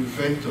to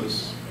prevent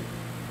us?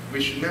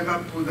 We should never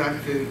put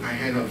that thing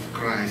ahead of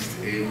Christ.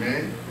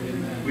 Amen?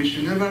 Amen. We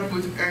should never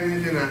put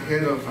anything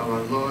ahead of our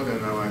Lord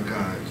and our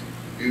God.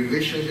 The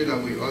relationship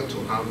that we ought to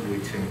have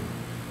with Him.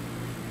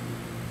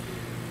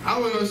 I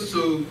want us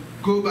to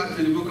go back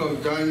to the book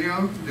of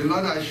Daniel. The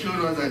Lord has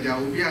shown us that there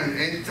will be an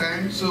end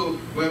time. So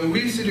when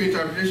we see the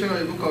interpretation of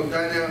the book of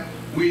Daniel,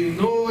 we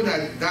know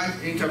that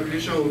that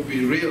interpretation will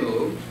be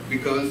real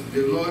because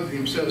the Lord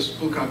Himself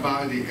spoke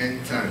about the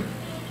end time.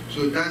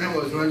 So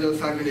Daniel was not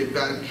just having a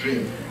bad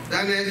dream.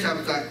 Daniel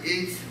chapter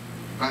 8,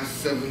 verse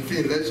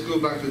 17. Let's go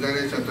back to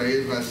Daniel chapter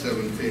 8, verse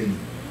 17.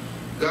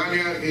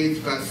 Daniel 8,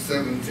 verse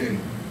 17.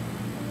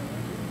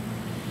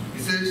 He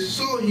says,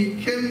 so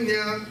he came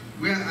near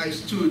where I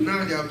stood.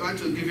 Now they are about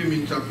to give him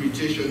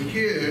interpretation.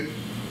 Here,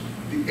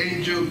 the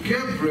angel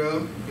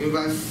Gabriel, in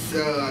verse,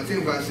 I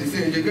think verse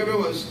 16, angel Gabriel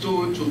was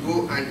told to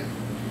go and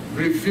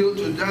reveal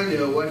to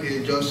Daniel what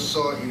he just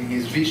saw in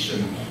his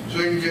vision.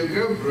 So angel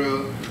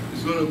Gabriel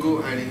is going to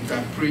go and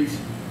interpret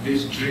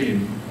this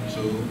dream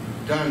to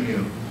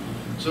Daniel.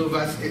 So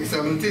verse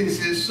 17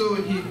 says, so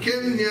he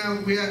came near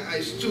where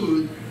I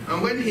stood,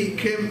 and when he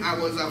came, I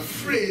was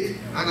afraid,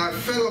 and I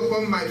fell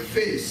upon my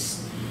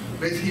face.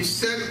 But he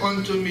said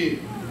unto me,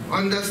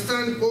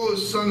 understand, O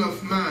Son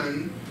of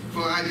Man,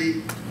 for at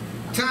the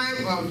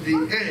time of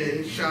the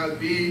end shall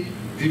be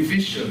the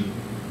vision.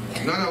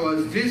 In other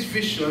words, this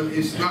vision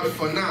is not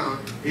for now,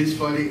 it's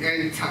for the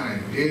end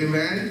time.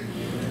 Amen?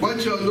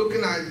 What you're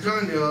looking at,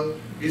 Daniel,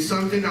 is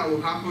something that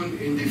will happen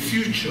in the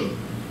future.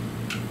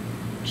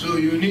 So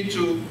you need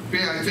to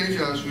pay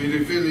attention as we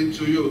reveal it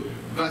to you.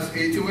 Verse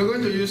 18, we're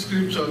going to use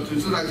scripture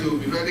so that it will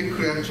be very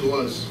clear to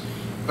us.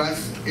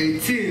 Verse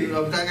 18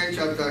 of Daniel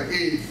chapter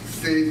 8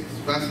 says,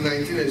 verse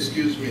 19,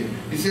 excuse me.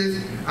 It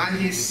says, and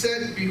he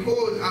said,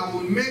 behold, I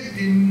will make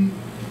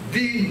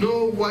thee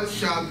know what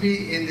shall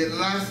be in the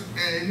last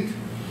end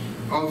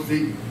of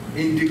the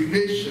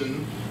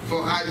indignation,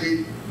 for at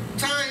the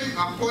time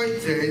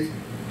appointed,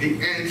 the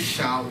end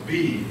shall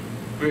be.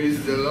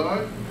 Praise the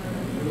Lord.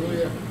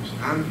 Hallelujah.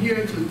 I'm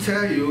here to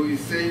tell you,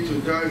 he's saying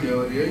to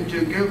Daniel, the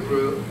angel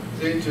Gabriel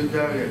saying to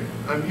Daniel,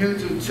 I'm here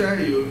to tell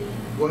you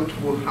what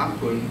will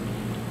happen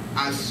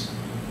as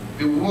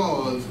the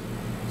world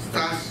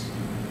starts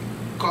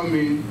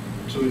coming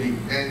to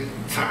the end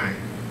time.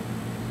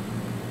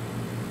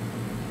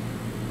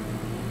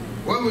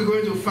 What we're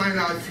going to find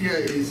out here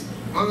is,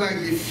 unlike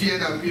the fear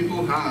that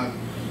people have,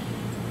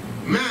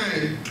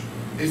 man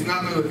is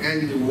not going to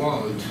end the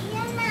world.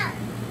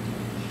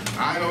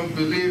 I don't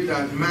believe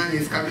that man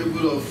is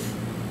capable of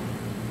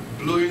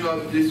blowing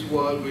up this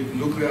world with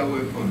nuclear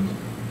weapons.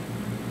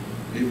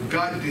 If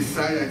God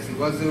decided he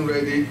wasn't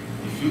ready,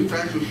 if you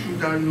try to shoot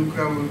down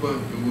nuclear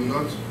weapons, it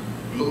will not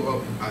blow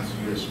up as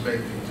you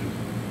expect it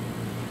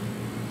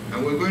to.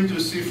 And we're going to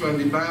see from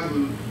the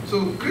Bible,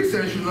 so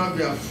Christians should not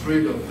be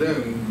afraid of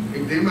them.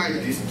 If they might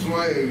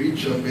destroy a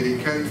region, but they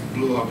can't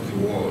blow up the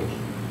world.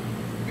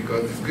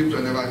 Because the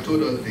scripture never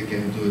told us they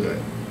can do that.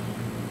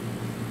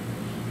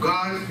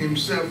 God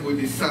Himself will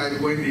decide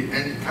when the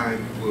end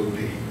time will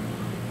be.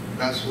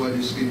 That's what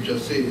the scripture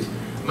says.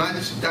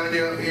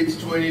 Daniel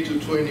 8:20 to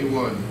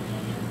 21.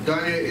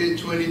 Daniel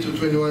 8:20 to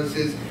 21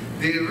 says,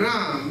 the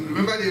ram,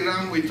 remember the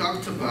ram we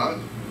talked about?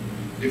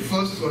 The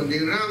first one, the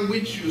ram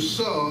which you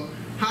saw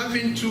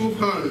having 2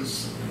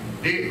 horns,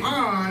 they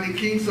are the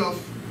kings of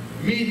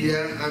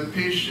Media and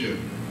Persia.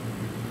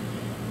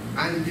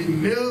 And the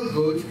male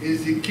goat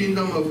is the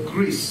kingdom of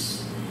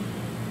Greece.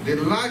 The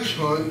large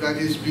horn that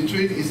is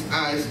between his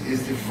eyes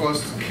is the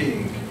first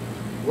king.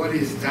 What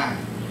is that?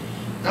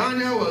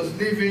 Daniel was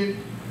living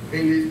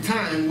in the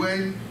time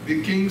when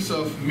the kings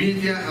of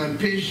Media and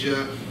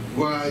Persia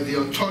were the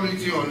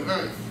authority on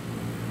earth.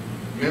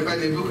 Remember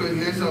the book of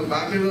Nedu of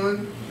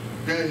Babylon?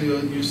 Then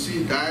you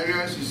see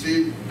Darius, you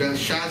see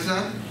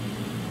Belshazzar.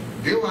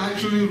 They were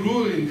actually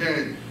ruling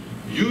then.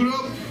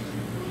 Europe,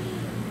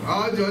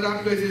 all the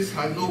other places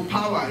had no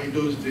power in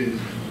those days.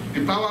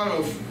 The power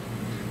of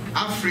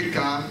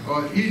Africa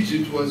or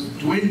Egypt was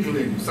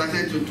dwindling,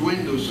 started to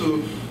dwindle.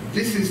 So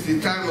this is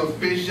the time of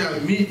Persia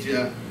and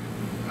Media.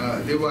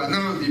 They were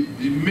now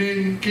the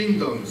main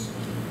kingdoms.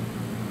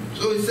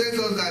 So it says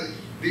us that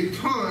the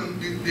horn,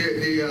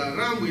 the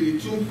ram with the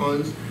two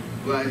horns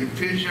were the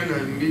Persian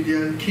and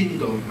Median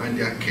kingdom and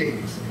their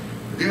kings.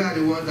 They are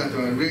the ones that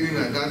were reigning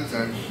at that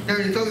time. Now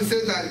it also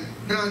says that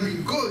now the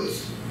goat,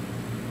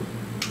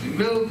 the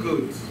male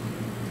goat,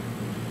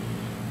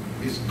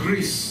 is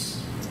Greece.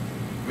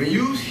 When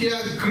you hear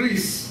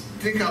Greece,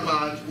 think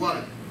about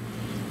what?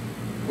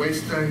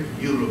 Western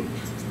Europe.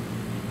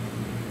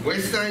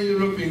 Western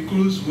Europe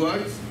includes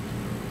what?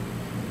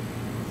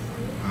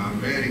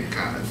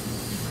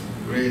 Americas.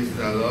 Praise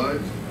the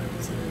Lord.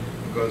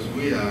 Because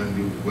we are on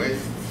the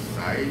west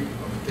side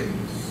of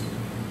things.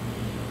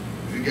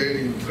 Is it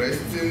getting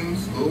interesting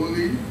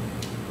slowly?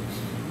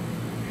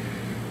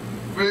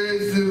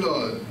 Praise the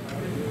Lord.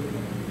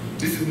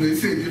 This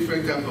is a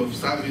different type of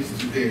service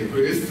today.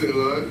 Praise the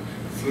Lord.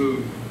 So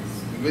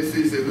the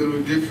message is a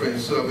little different.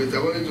 So but I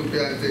want you to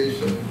pay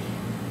attention.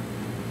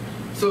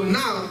 So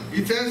now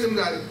he tells him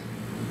that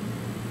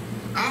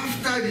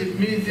after the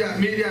Media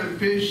and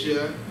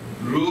Persia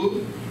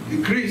rule, the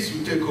Greece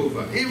will take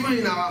over. Even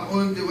in our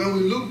own day, when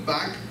we look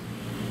back,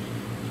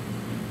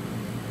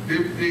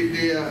 the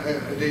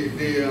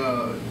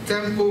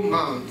Temple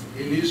Mount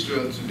in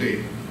Israel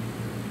today.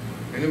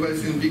 Anybody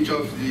seen a picture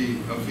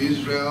of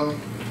Israel?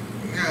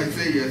 Yeah, I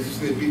say yes,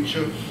 it's a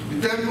picture.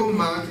 The Temple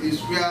Mount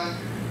is where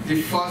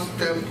the first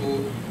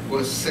temple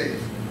was set,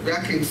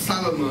 where King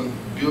Solomon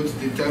built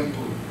the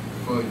temple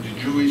for the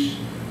Jewish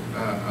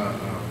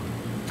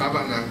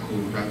tabernacle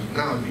that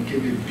now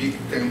became a big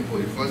temple.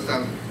 The first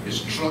time a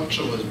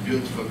structure was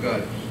built for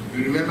God.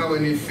 You remember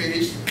when he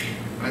finished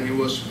and he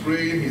was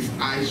praying, his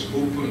eyes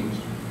opened.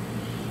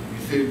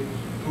 He said,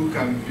 who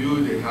can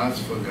build a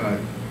house for God?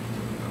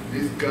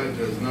 This God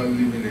does not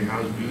live in a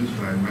house built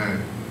by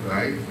man,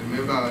 right?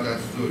 Remember how that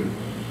story.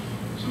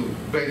 So,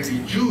 but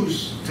the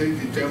Jews take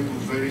the temple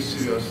very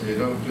seriously. They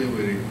don't play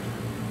with it.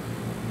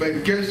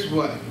 But guess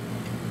what?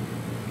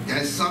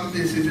 There's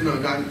something sitting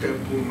on that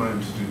temple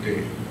mount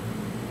today.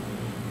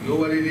 You know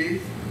what it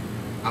is?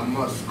 A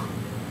mosque.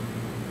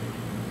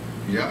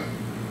 Yeah?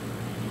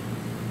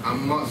 A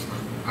mosque.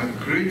 A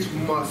great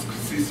mosque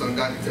sits on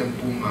that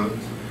temple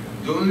mount.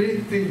 The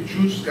only thing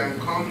Jews can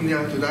come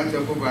near to that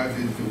temple mount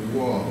is the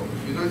wall.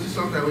 If you notice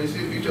sometimes when you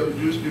see a picture of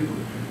Jewish people,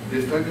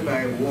 they're standing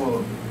by a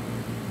wall.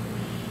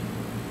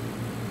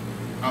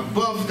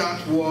 Above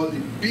that wall,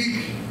 the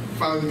big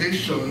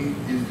foundation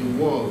is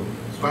the wall.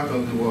 It's part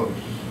of the wall.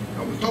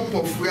 On top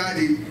of where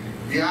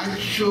the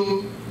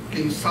actual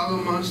King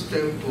Solomon's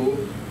temple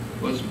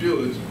was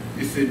built,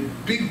 is a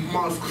big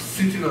mosque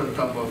sitting on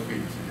top of it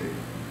today.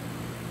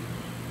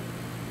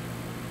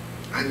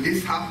 And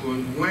this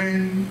happened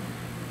when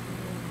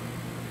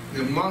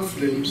the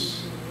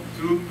Muslims,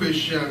 through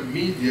Persian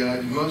media,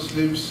 the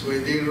Muslims,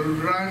 when they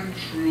ran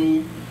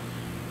through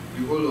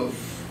the whole of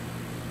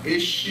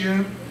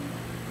Asia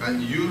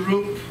and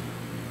Europe,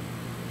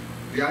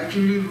 they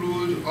actually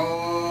ruled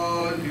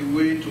all the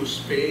way to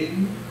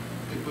Spain.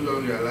 People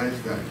don't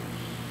realize that.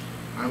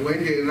 And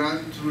when they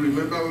ran through,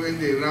 remember when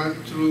they ran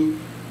through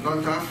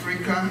North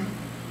Africa,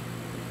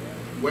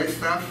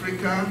 West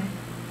Africa?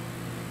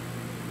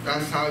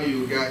 That's how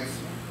you get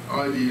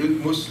all the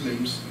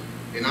Muslims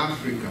in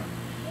Africa.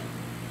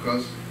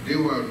 Because they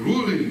were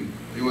ruling,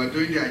 they were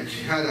doing their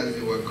jihad as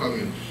they were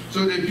coming.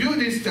 So they built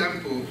this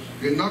temple,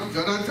 the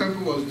other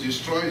temple was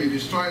destroyed, they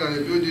destroyed and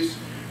they built this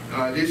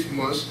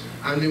mosque,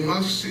 and the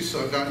mosque sits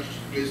on that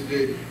place.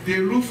 They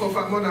ruled for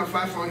more than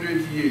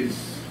 500 years.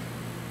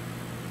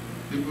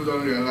 People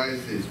don't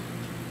realize this.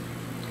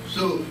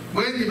 So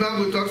when the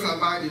Bible talks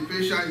about the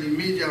Persian, the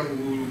Median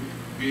will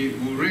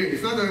reign,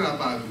 it's not talking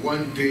about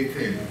one day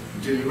thing,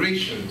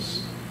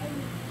 generations.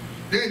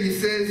 Then he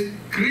says,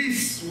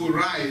 Greece will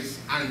rise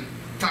and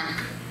attack.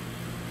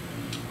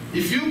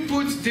 If you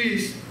put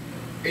this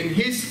in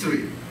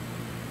history,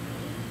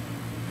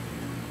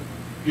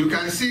 you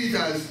can see it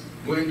as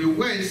when the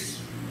West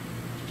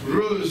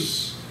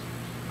rose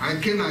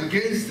and came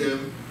against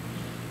them,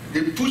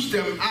 they pushed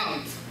them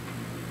out.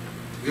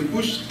 They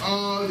pushed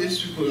all these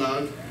people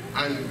out,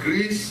 and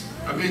Greece,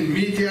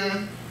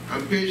 Media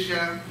and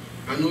Persia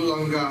are no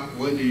longer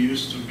what they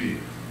used to be.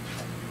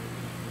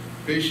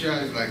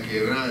 Persia is like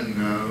Iran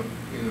now,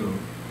 you know,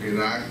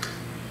 Iraq,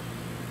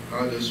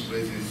 all those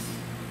places,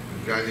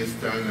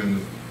 Afghanistan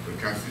and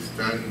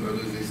Pakistan,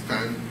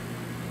 Uzbekistan,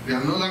 they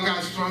are no longer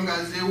as strong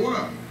as they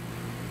were.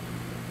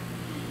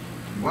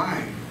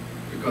 Why?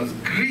 Because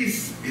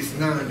Greece is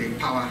now the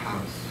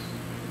powerhouse.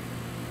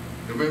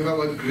 Remember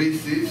what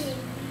Greece is?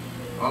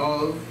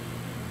 All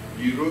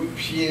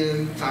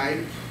European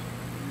type,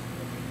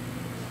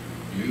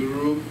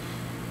 Europe,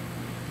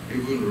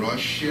 even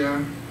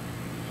Russia,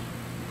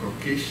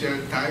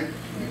 Caucasian type,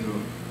 you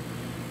know,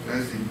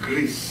 that's in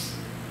Greece.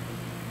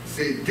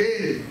 Say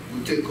they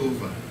will take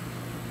over.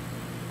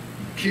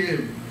 He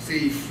came, say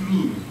he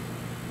flew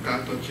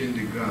without touching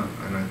the ground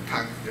and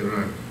attacked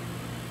Iran.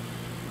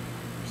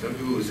 Some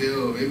people will say,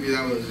 oh, maybe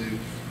that was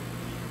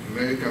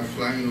America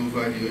flying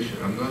over the ocean.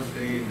 I'm not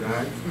saying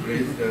that.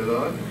 Praise the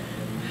Lord.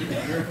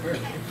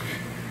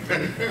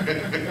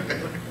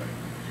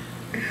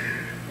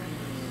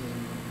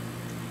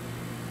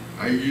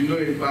 And you know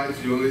in part,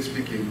 you only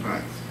speak in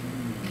part.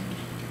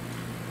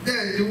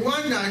 Then the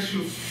one that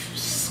should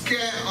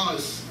scare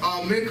us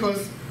or make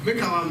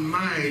our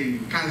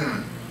mind kind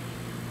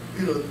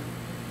of,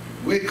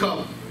 wake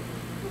up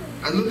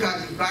and look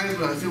at the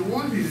Bible and say,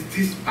 what is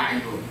this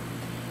Bible?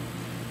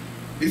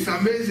 It's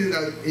amazing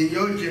that in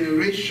your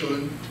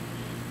generation,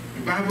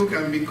 the Bible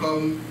can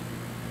become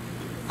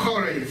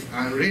current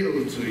and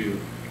real to you.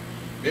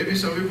 Maybe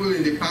some people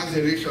in the past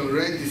generation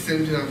read the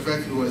same thing and felt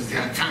it was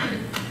their time.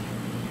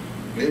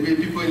 Maybe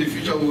people in the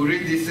future will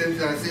read this same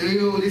thing and say,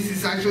 oh, this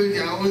is actually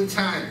their own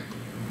time.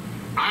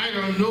 I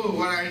don't know.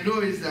 What I know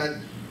is that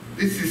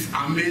this is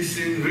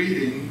amazing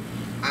reading,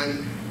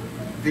 and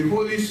the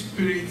Holy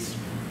Spirit,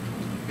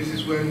 this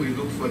is when we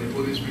look for the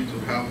Holy Spirit to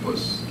help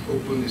us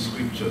open the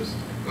scriptures.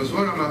 Because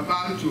what I'm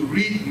about to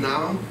read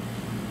now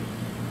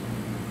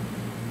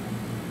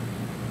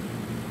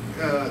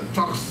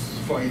talks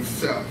for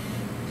itself.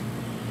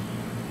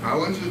 I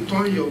want you to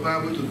turn your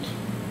Bible to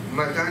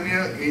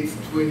Daniel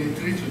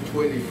 8:23 to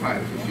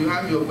 25. If you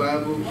have your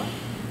Bible,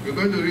 you're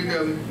going to read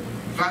them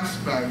verse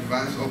by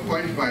verse or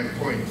point by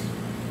point.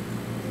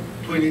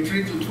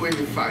 23 to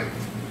 25.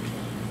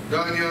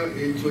 Daniel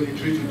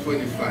 8:23 to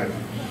 25.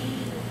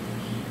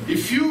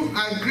 If you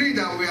agree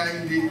that we are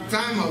in the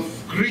time of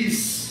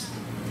Greece,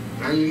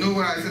 and you know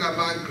what I said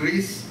about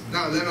Greece,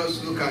 now let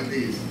us look at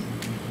this.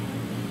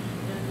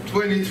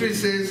 23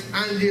 says,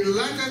 and the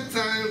latter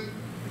time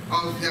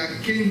of their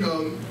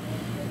kingdom,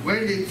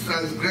 when the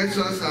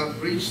transgressors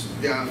have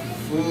reached their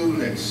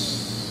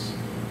fullness.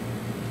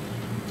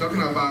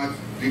 Talking about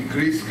the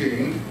Greek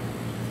king,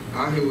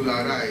 how he will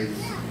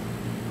arise.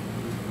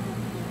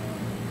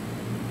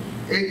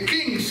 A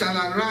king shall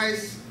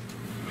arise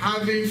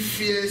having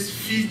fierce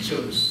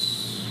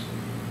features.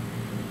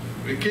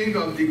 The king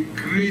of the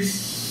Greek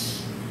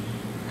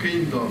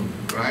kingdom,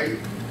 right?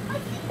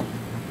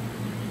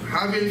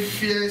 Having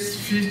fierce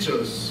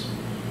features,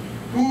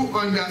 who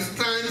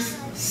understands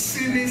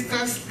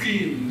sinister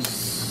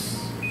schemes.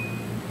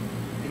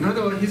 In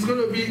other words, he's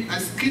going to be a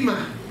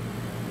schemer.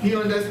 He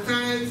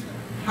understands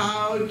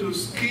how to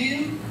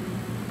scheme.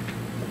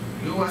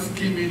 You know what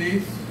scheming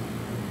is?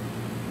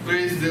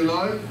 Praise the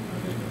Lord.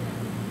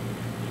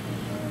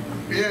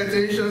 Pay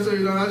attention so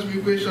you don't ask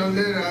me questions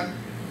later.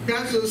 He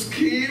has to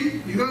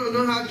scheme. He's going to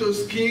know how to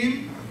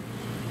scheme.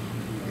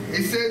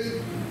 It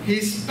says,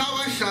 his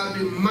power shall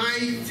be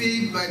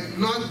mighty, but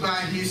not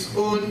by his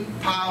own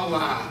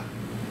power.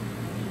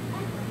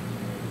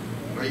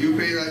 Are you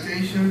paying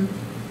attention?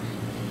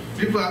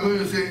 People are going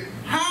to say,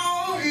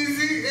 how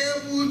is he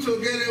able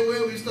to get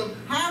away with stuff?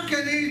 How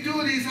can he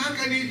do this? How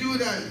can he do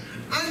that?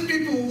 And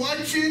people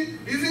watching,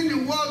 isn't the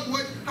world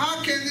what? How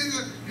can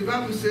this? The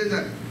Bible says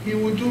that he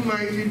will do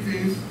mighty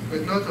things,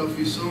 but not of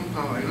his own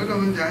power. In other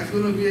words, there's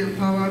going to be a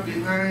power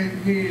behind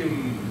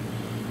him.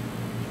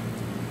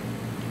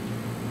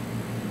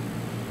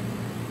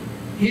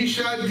 He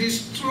shall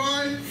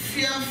destroy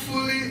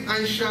fearfully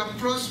and shall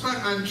prosper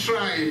and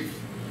thrive.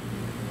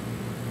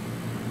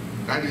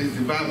 That is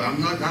the Bible.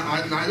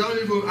 I don't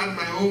even add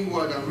my own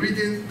word. I'm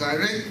reading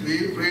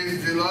directly,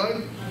 praise the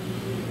Lord.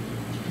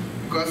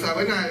 Because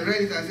when I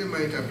read it, I said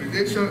my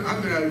interpretation,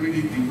 after I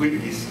read it the way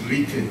it's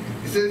written.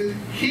 It says,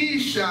 he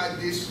shall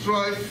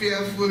destroy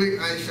fearfully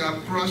and shall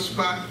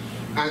prosper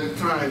and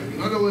thrive.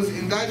 In other words,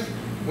 in that,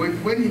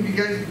 when he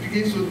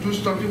begins to do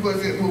stuff, people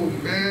say, oh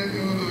man,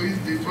 he's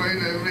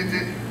destroying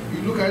everything.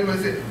 You look at him and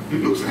say,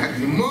 it looks like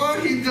the more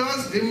he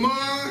does, the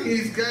more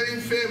he's getting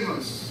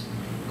famous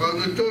or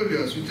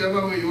notorious,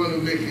 whichever way you want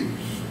to make it.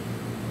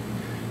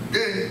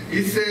 Then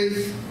it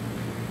says,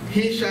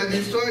 he shall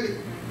destroy,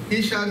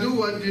 he shall do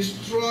what?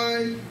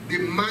 Destroy the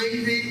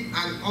mighty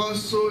and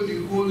also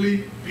the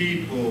holy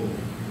people.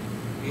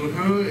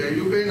 Are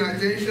you paying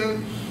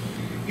attention?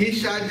 He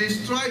shall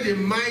destroy the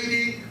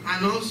mighty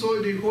and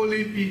also the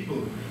holy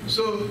people.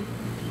 So,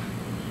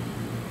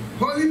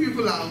 holy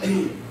people are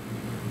who?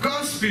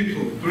 God's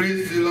people,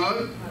 praise the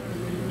Lord.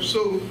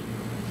 So,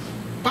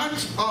 part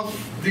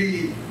of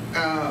the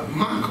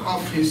mark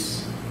of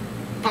his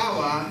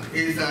power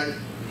is that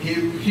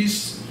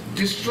his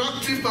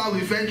destructive power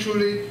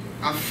eventually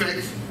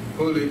affects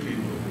holy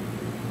people.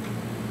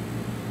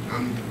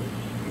 I'm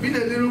being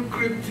a little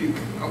cryptic.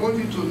 I want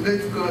you to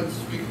let God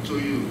speak to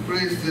you.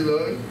 Praise the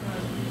Lord.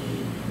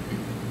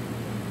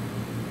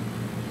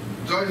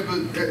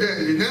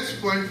 Then the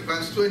next point,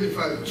 verse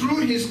 25.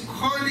 Through his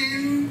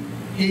cunning,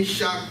 he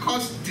shall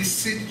cause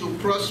deceit to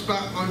prosper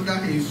under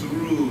his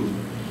rule.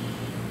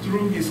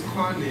 Through his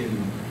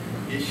cunning,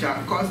 he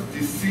shall cause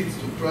deceit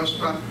to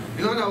prosper.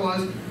 In other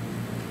words,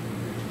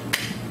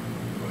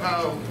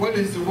 what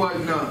is the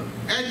word now?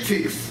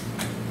 Ethics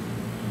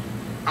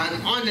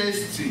and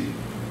honesty,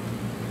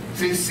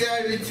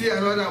 sincerity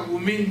and all that will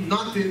mean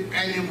nothing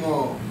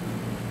anymore.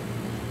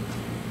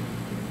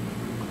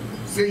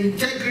 So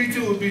integrity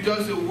will be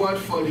just a word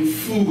for the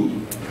fool.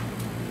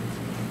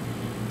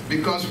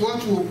 Because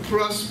what will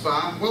prosper,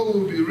 what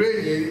will be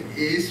reigning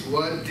is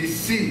what?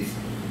 Deceit.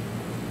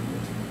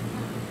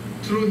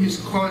 Through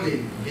his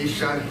cunning, he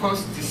shall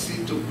cause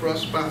deceit to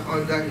prosper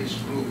under his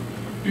rule.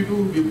 People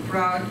will be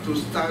proud to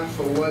stand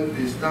for what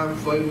they stand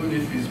for, even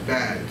if it's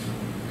bad.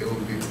 They will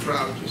be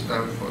proud to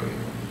stand for it.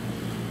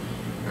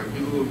 And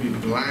people will be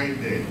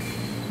blinded.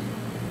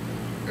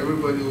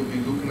 Everybody will be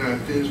looking at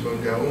things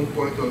from their own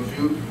point of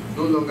view,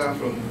 no longer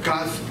from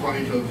God's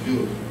point of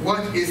view.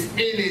 What is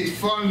in it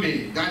for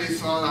me? That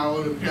is all I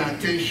want to pay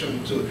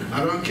attention to.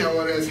 I don't care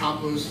what else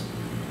happens,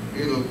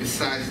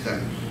 besides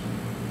that.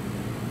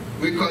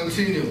 We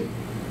continue.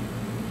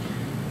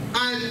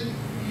 And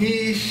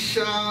he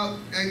shall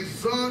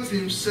exalt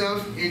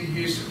himself in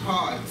his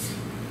heart.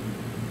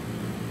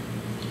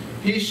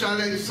 He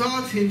shall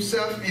exalt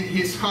himself in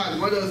his heart.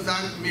 What does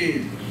that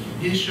mean?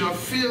 He shall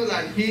feel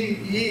that he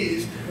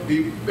is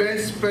the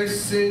best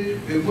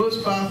person, the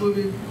most powerful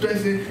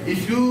person.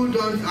 If you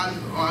don't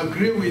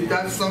agree with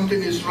that,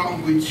 something is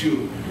wrong with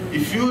you.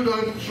 If you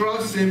don't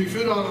trust him, if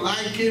you don't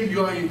like him,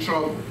 you are in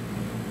trouble.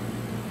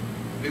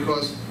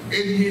 Because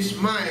in his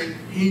mind,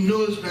 he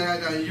knows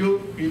better than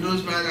you, he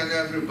knows better than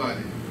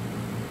everybody.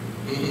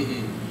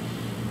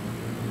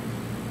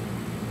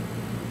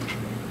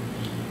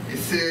 It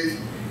says,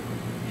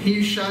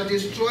 he shall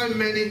destroy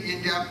many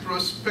in their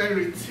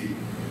prosperity.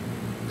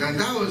 And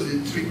that was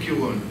a tricky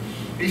one.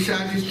 He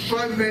shall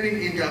destroy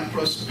many in their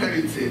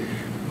prosperity.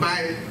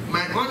 My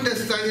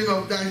understanding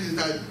of that is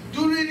that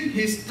during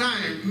his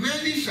time,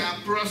 many shall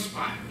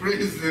prosper.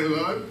 Praise the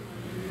Lord.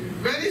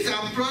 Many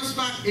shall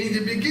prosper. In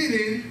the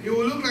beginning, it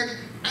will look like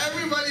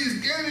everybody is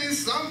getting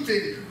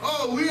something.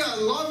 Oh, we are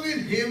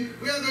loving him.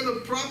 We are going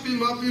to prop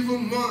him up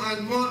even more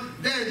and more.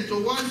 Then,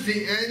 towards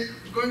the end,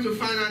 we're going to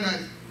find out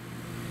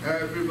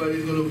that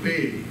everybody's going to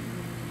pay.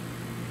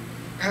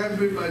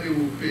 Everybody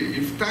will pay.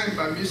 If time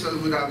permits us,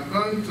 would have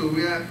gone to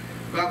where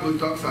Bible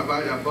talks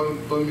about the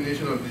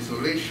abomination of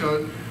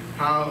desolation,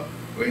 how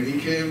when he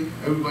came,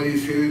 everybody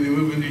is hailing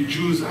him, even the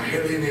Jews are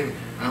hailing him.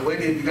 And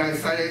when the guys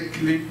started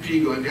killing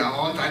pig on their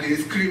altar, they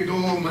screamed,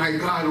 oh my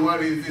God,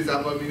 what is this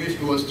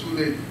abomination? It was too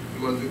late.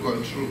 It was in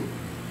control.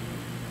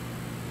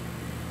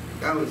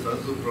 That was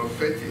also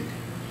prophetic.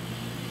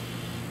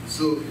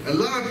 So a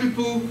lot of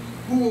people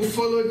who will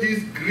follow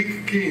this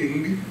Greek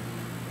king,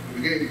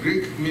 again,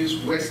 Greek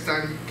means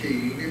Western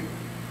king,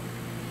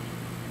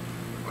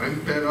 or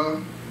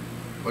emperor,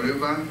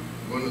 whatever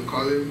you want to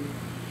call him.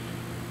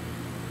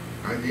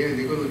 At the end,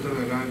 they're going to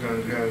turn around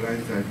and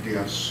realize that they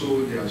have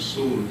sold their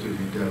soul to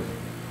the devil.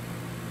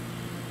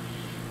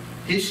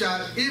 He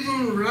shall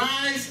even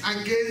rise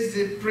against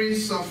the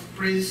Prince of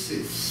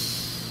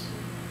Princes.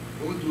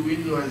 Who do we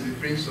know as the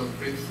Prince of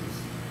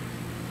Princes?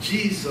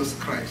 Jesus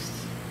Christ.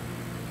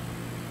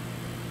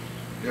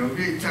 There will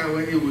be a time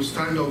when he will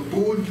stand up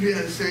boldly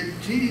and say,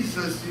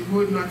 Jesus, you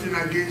hold nothing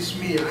against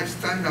me. I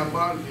stand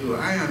above you.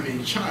 I am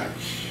in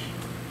charge.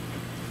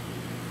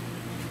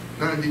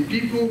 Now the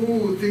people who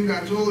will think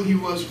that, oh, he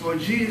was for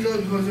Jesus,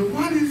 because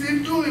what is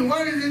he doing?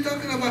 What is he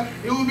talking about?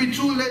 It will be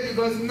too late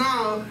because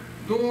now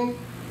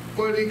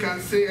nobody can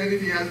say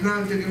anything. He has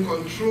now taken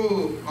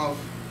control of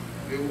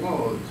the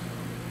world.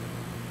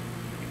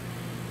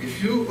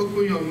 If you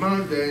open your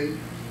mouth, then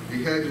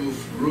the head will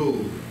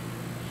roll.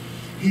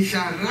 He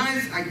shall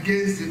rise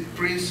against the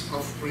Prince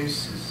of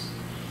Princes.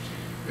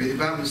 But the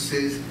Bible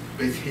says,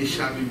 but he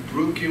shall be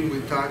broken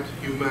without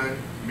human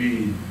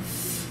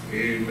means.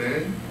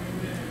 Amen.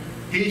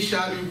 He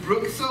shall be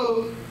broken.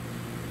 So,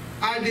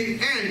 at the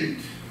end,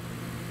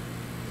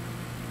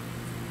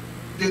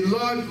 the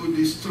Lord will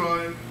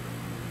destroy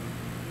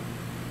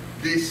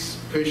this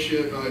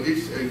Persian or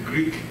this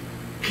Greek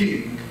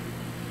king,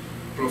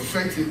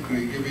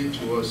 prophetically given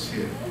to us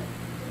here.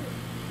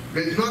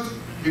 But not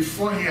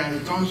before he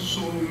has done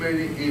so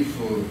many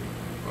evil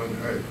on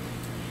earth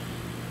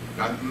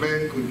that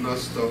men could not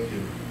stop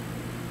him.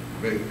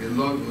 But the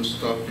Lord will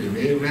stop him.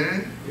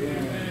 Amen?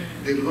 Yeah.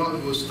 The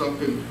Lord will stop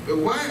him. But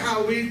why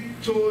are we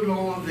told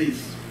all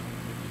this?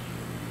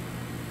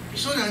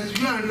 So that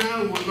you and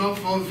I will not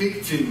fall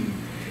victim.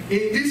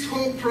 In this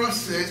whole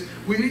process,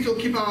 we need to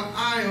keep our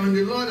eye on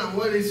the Lord and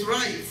what is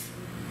right.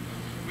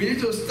 We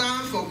need to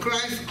stand for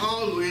Christ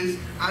always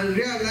and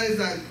realize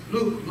that,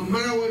 look, no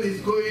matter what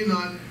is going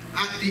on,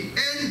 at the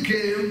end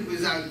game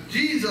is that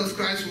Jesus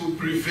Christ will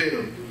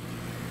prevail.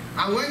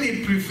 And when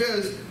he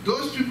prevails,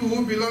 those people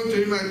who belong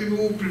to him are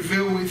people who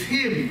prevail with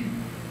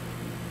him.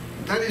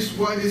 That is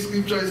what the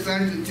scripture is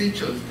trying to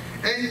teach us.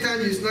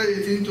 Anytime it's not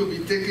a thing to be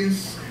taken,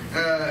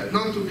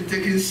 not to be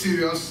taken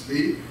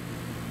seriously,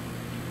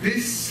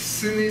 this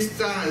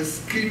sinister and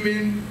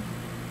scheming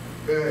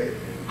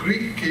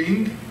Greek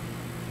king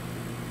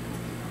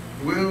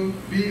will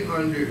be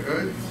on the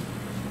earth.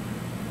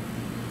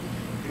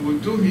 He will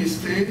do his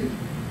thing.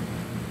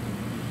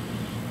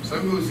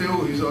 Some people say,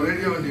 oh, he's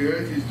already on the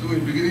earth, he's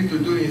beginning to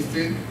do his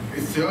thing.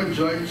 It's your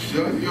judge,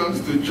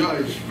 yours to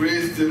judge.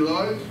 Praise the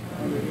Lord.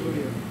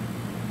 Hallelujah.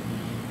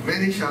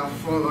 Many shall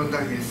fall under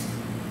his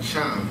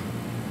charm.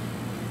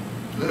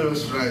 Let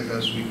us rise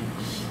as we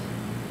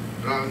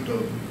round up.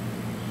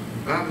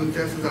 The Bible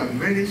tells us that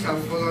many shall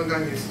fall under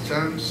his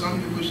charm.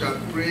 Some people shall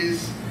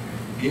praise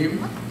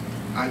him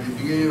at the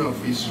beginning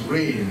of his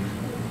reign.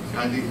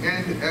 At the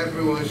end,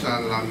 everyone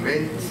shall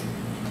lament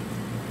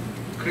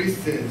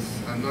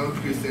Christians and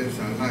non-Christians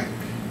alike,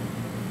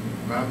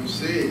 the Bible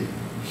says,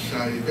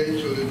 shall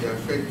eventually be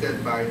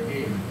affected by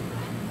him.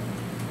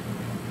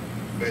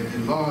 But the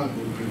Lord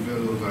will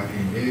prevail over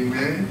him.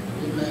 Amen?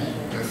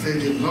 Amen. I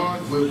said the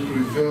Lord will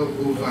prevail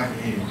over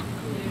him.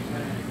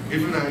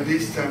 Even at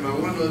this time, I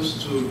want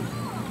us to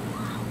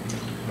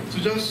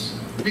just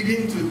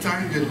begin to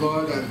thank the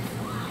Lord that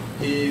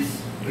he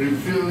is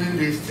revealing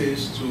these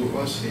things to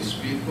us, his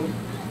people.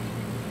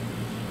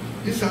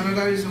 This is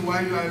another reason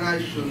why you and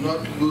I should not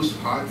lose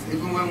heart,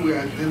 even when we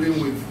are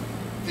dealing with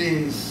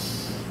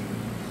things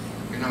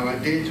in our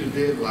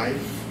day-to-day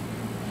life.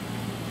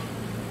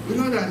 We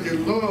know that the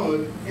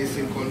Lord is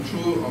in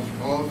control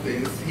of all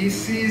things. He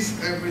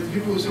sees everything.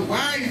 People say,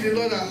 why is the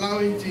Lord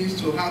allowing things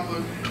to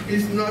happen?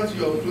 It's not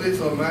your place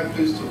or my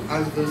place to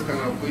ask those kind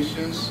of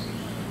questions.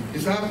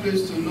 It's our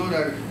place to know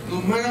that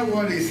no matter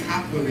what is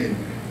happening,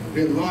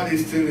 the Lord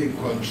is still in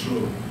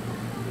control.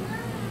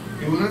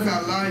 He will not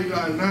allow you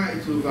and I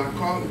to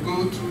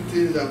go through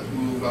things that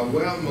will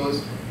overwhelm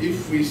us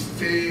if we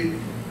stay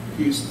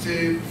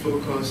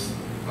focused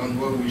on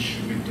what we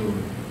should be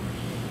doing.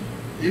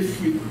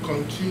 If we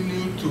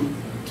continue to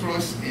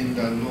trust in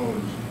the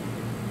Lord.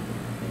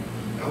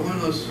 I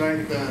want us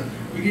right now,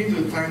 begin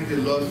to thank the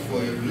Lord for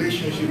a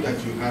relationship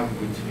that you have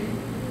with him.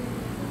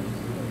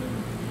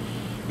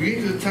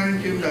 Begin to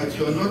thank him that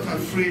you're not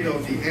afraid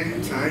of the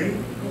end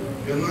time.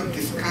 You're not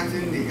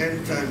discarding the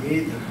end time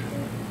either.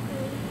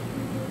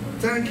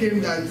 Thank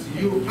him that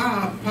you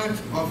are part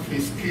of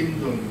his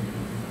kingdom.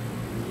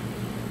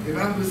 The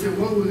Bible says,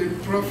 what will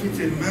it profit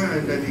a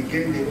man that he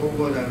gain the whole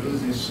world and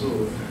lose his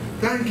soul?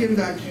 Thank him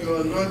that you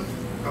are not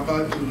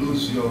about to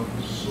lose your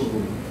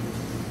soul.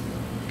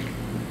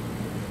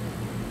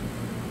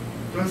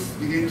 Just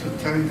begin to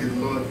thank the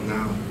Lord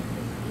now.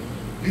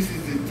 This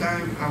is the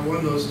time I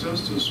want us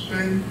just to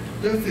spend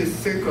just a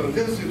second,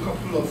 just a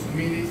couple of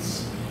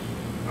minutes.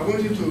 I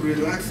want you to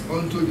relax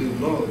unto the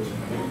Lord.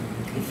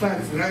 In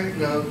fact, right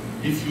now,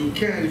 if you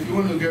can, if you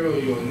want to get on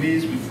your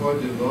knees before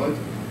the Lord,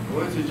 I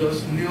want you to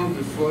just kneel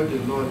before the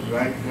Lord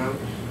right now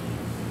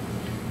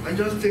and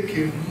just take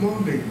a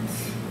moment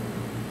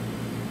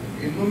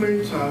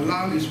to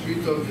allow the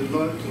Spirit of the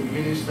Lord to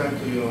minister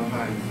to your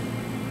heart.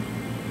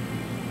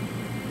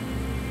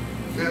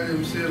 Tell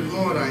him, say,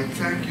 Lord, I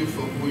thank you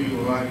for who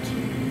you are to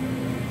me.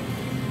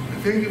 I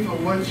thank you for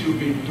what you've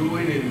been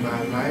doing in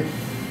my life.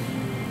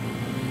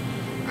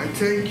 I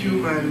thank you,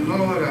 my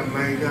Lord and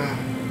my God.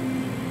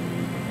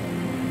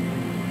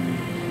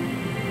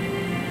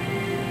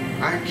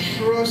 I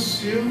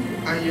trust you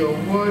and your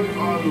word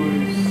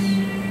always.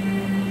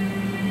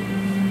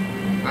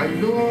 I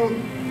know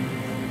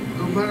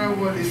no matter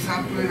what is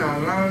happening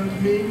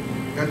around me,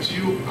 that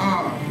you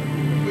are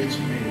with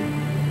me.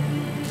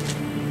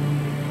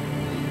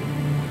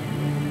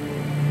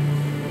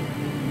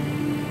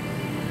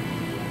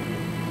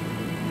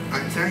 I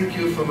thank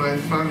you for my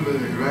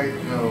family right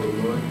now,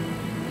 Lord.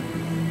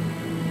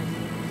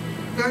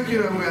 Thank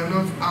you that we are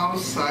not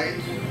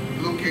outside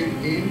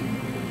looking in,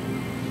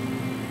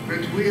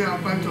 but we are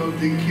part of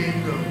the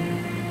kingdom.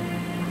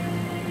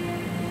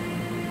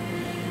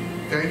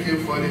 Thank you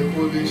for the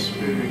Holy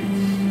Spirit.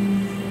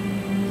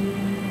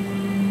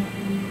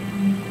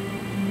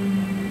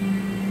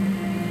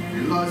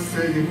 The Lord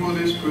said the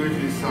Holy Spirit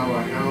is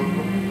our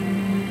helper.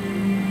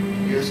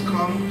 He has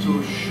come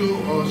to show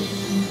us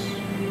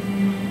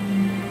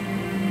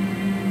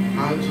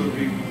how to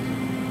be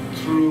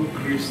true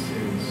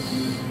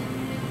Christians.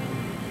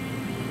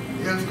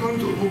 He has come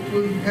to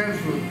open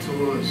heaven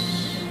to us.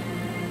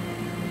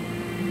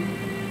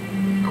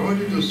 I want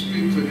you to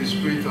speak to the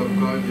Spirit of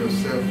God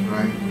yourself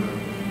right now.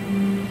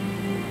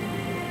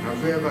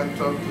 Have you ever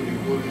talked to the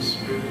Holy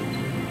Spirit?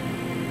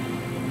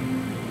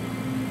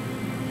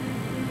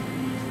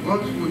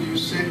 What would you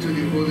say to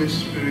the Holy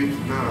Spirit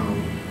now?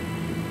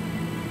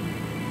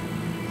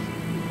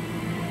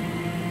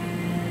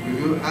 Will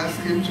you ask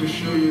him to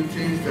show you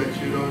things that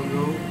you don't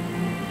know?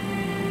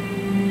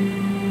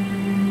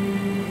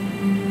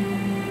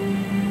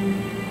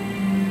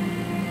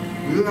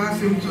 Will you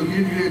ask him to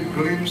give you a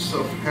glimpse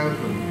of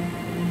heaven?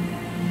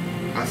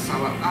 As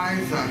our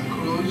eyes are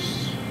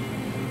closed,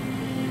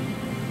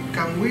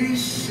 can we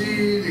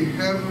see the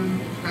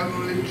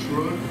heavenly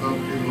throne of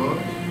the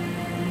Lord?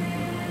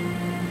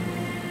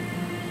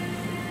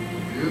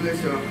 Will you let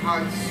your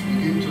hearts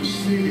begin to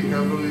see the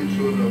heavenly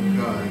throne of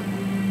God?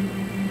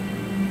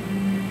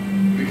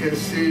 We can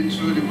see it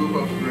through the book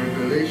of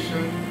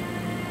Revelation.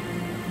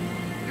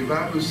 The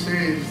Bible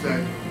says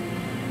that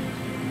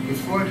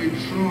before the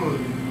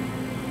throne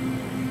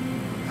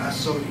are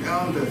some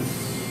elders.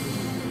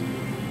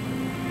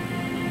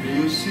 Do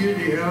you see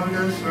the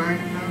elders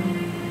right now?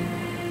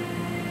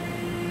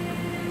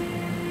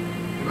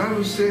 The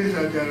Bible says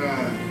that there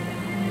are,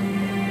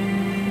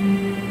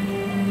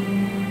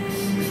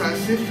 it's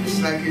as if it's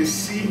like a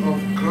sea of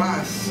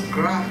glass,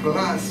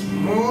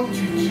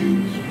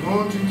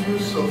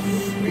 multitudes of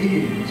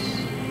beings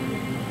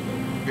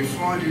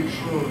before the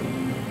throne.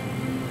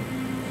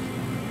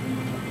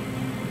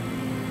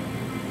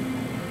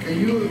 Can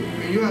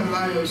you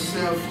allow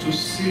yourself to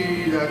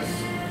see that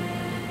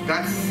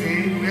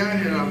scene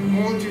where there are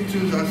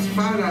multitudes as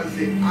far as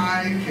the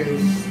eye can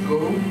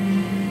go,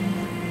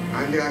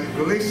 and they are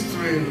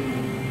glistering,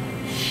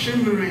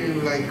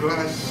 shimmering like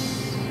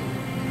glass.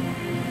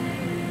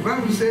 The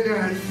Bible says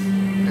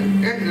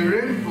there's a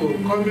rainbow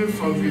coming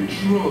from the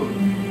throne.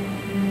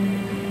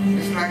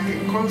 It's like a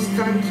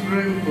constant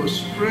rainbow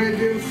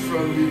spreading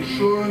from the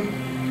throne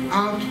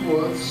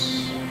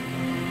outwards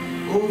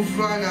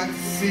over that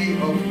sea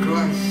of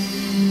glass.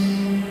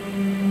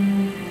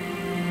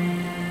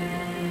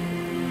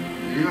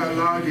 You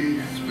allow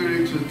the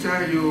Spirit to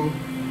tell you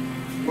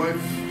what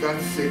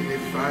that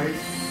signifies.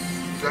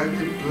 That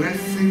the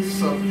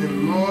blessings of the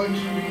Lord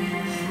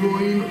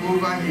flowing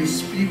over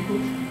His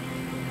people,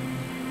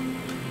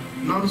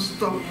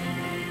 non-stop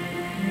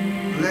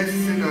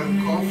blessing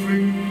and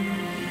covering.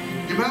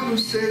 The Bible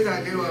says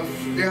that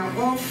they are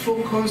all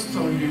focused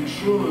on the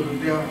throne.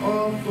 They are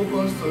all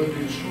focused on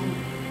the throne.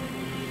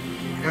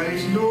 There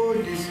is no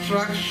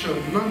distraction.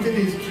 Nothing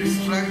is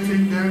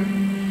distracting them.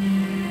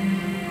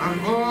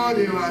 And all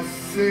they were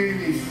saying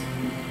is,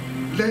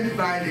 led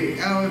by the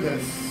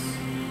elders,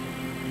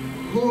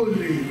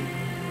 holy,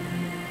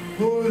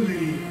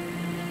 holy,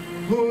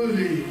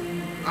 holy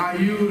are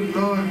you,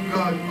 Lord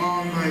God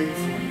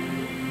Almighty.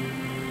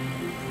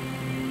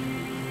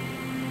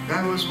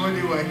 That was what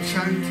they were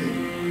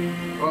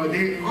chanting, or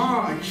they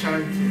are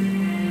chanting.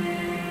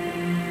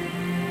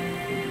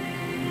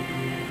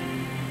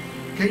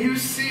 Can you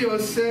see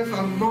yourself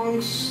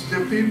amongst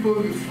the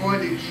people before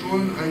the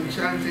throne and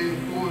chanting,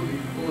 holy,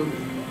 holy?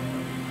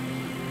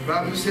 The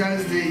Bible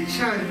says they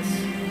chant,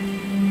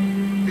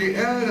 the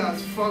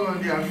elders fall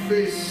on their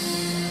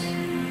face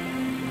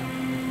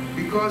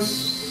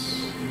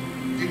because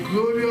the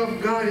glory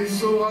of God is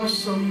so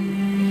awesome.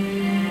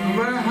 No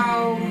matter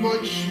how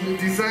much we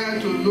desire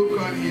to look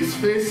on His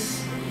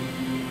face,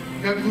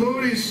 the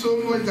glory is so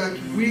much that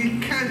we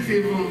can't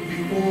even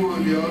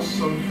behold the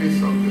awesome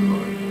face of the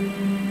Lord.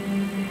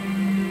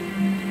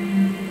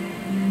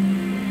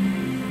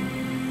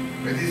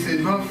 It is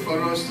enough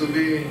for us to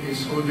be in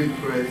His holy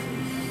presence.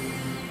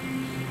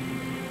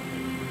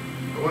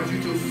 I want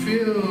you to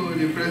feel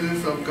the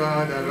presence of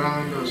God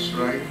around us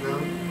right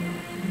now.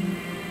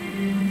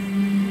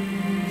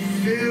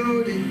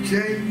 Feel the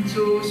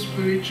gentle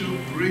spiritual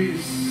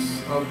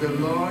breeze of the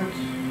Lord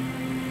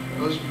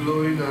just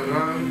blowing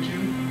around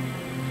you.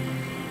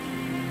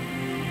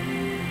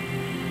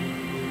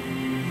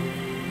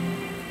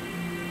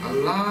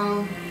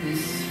 Allow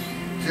His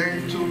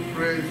gentle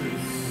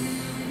presence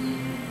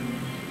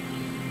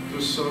to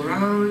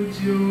surround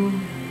you,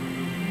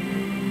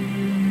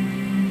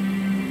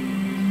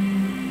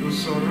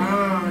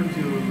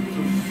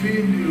 to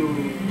fill you.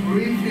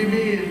 Breathe Him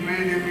in,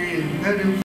 breathe Him in. Let Him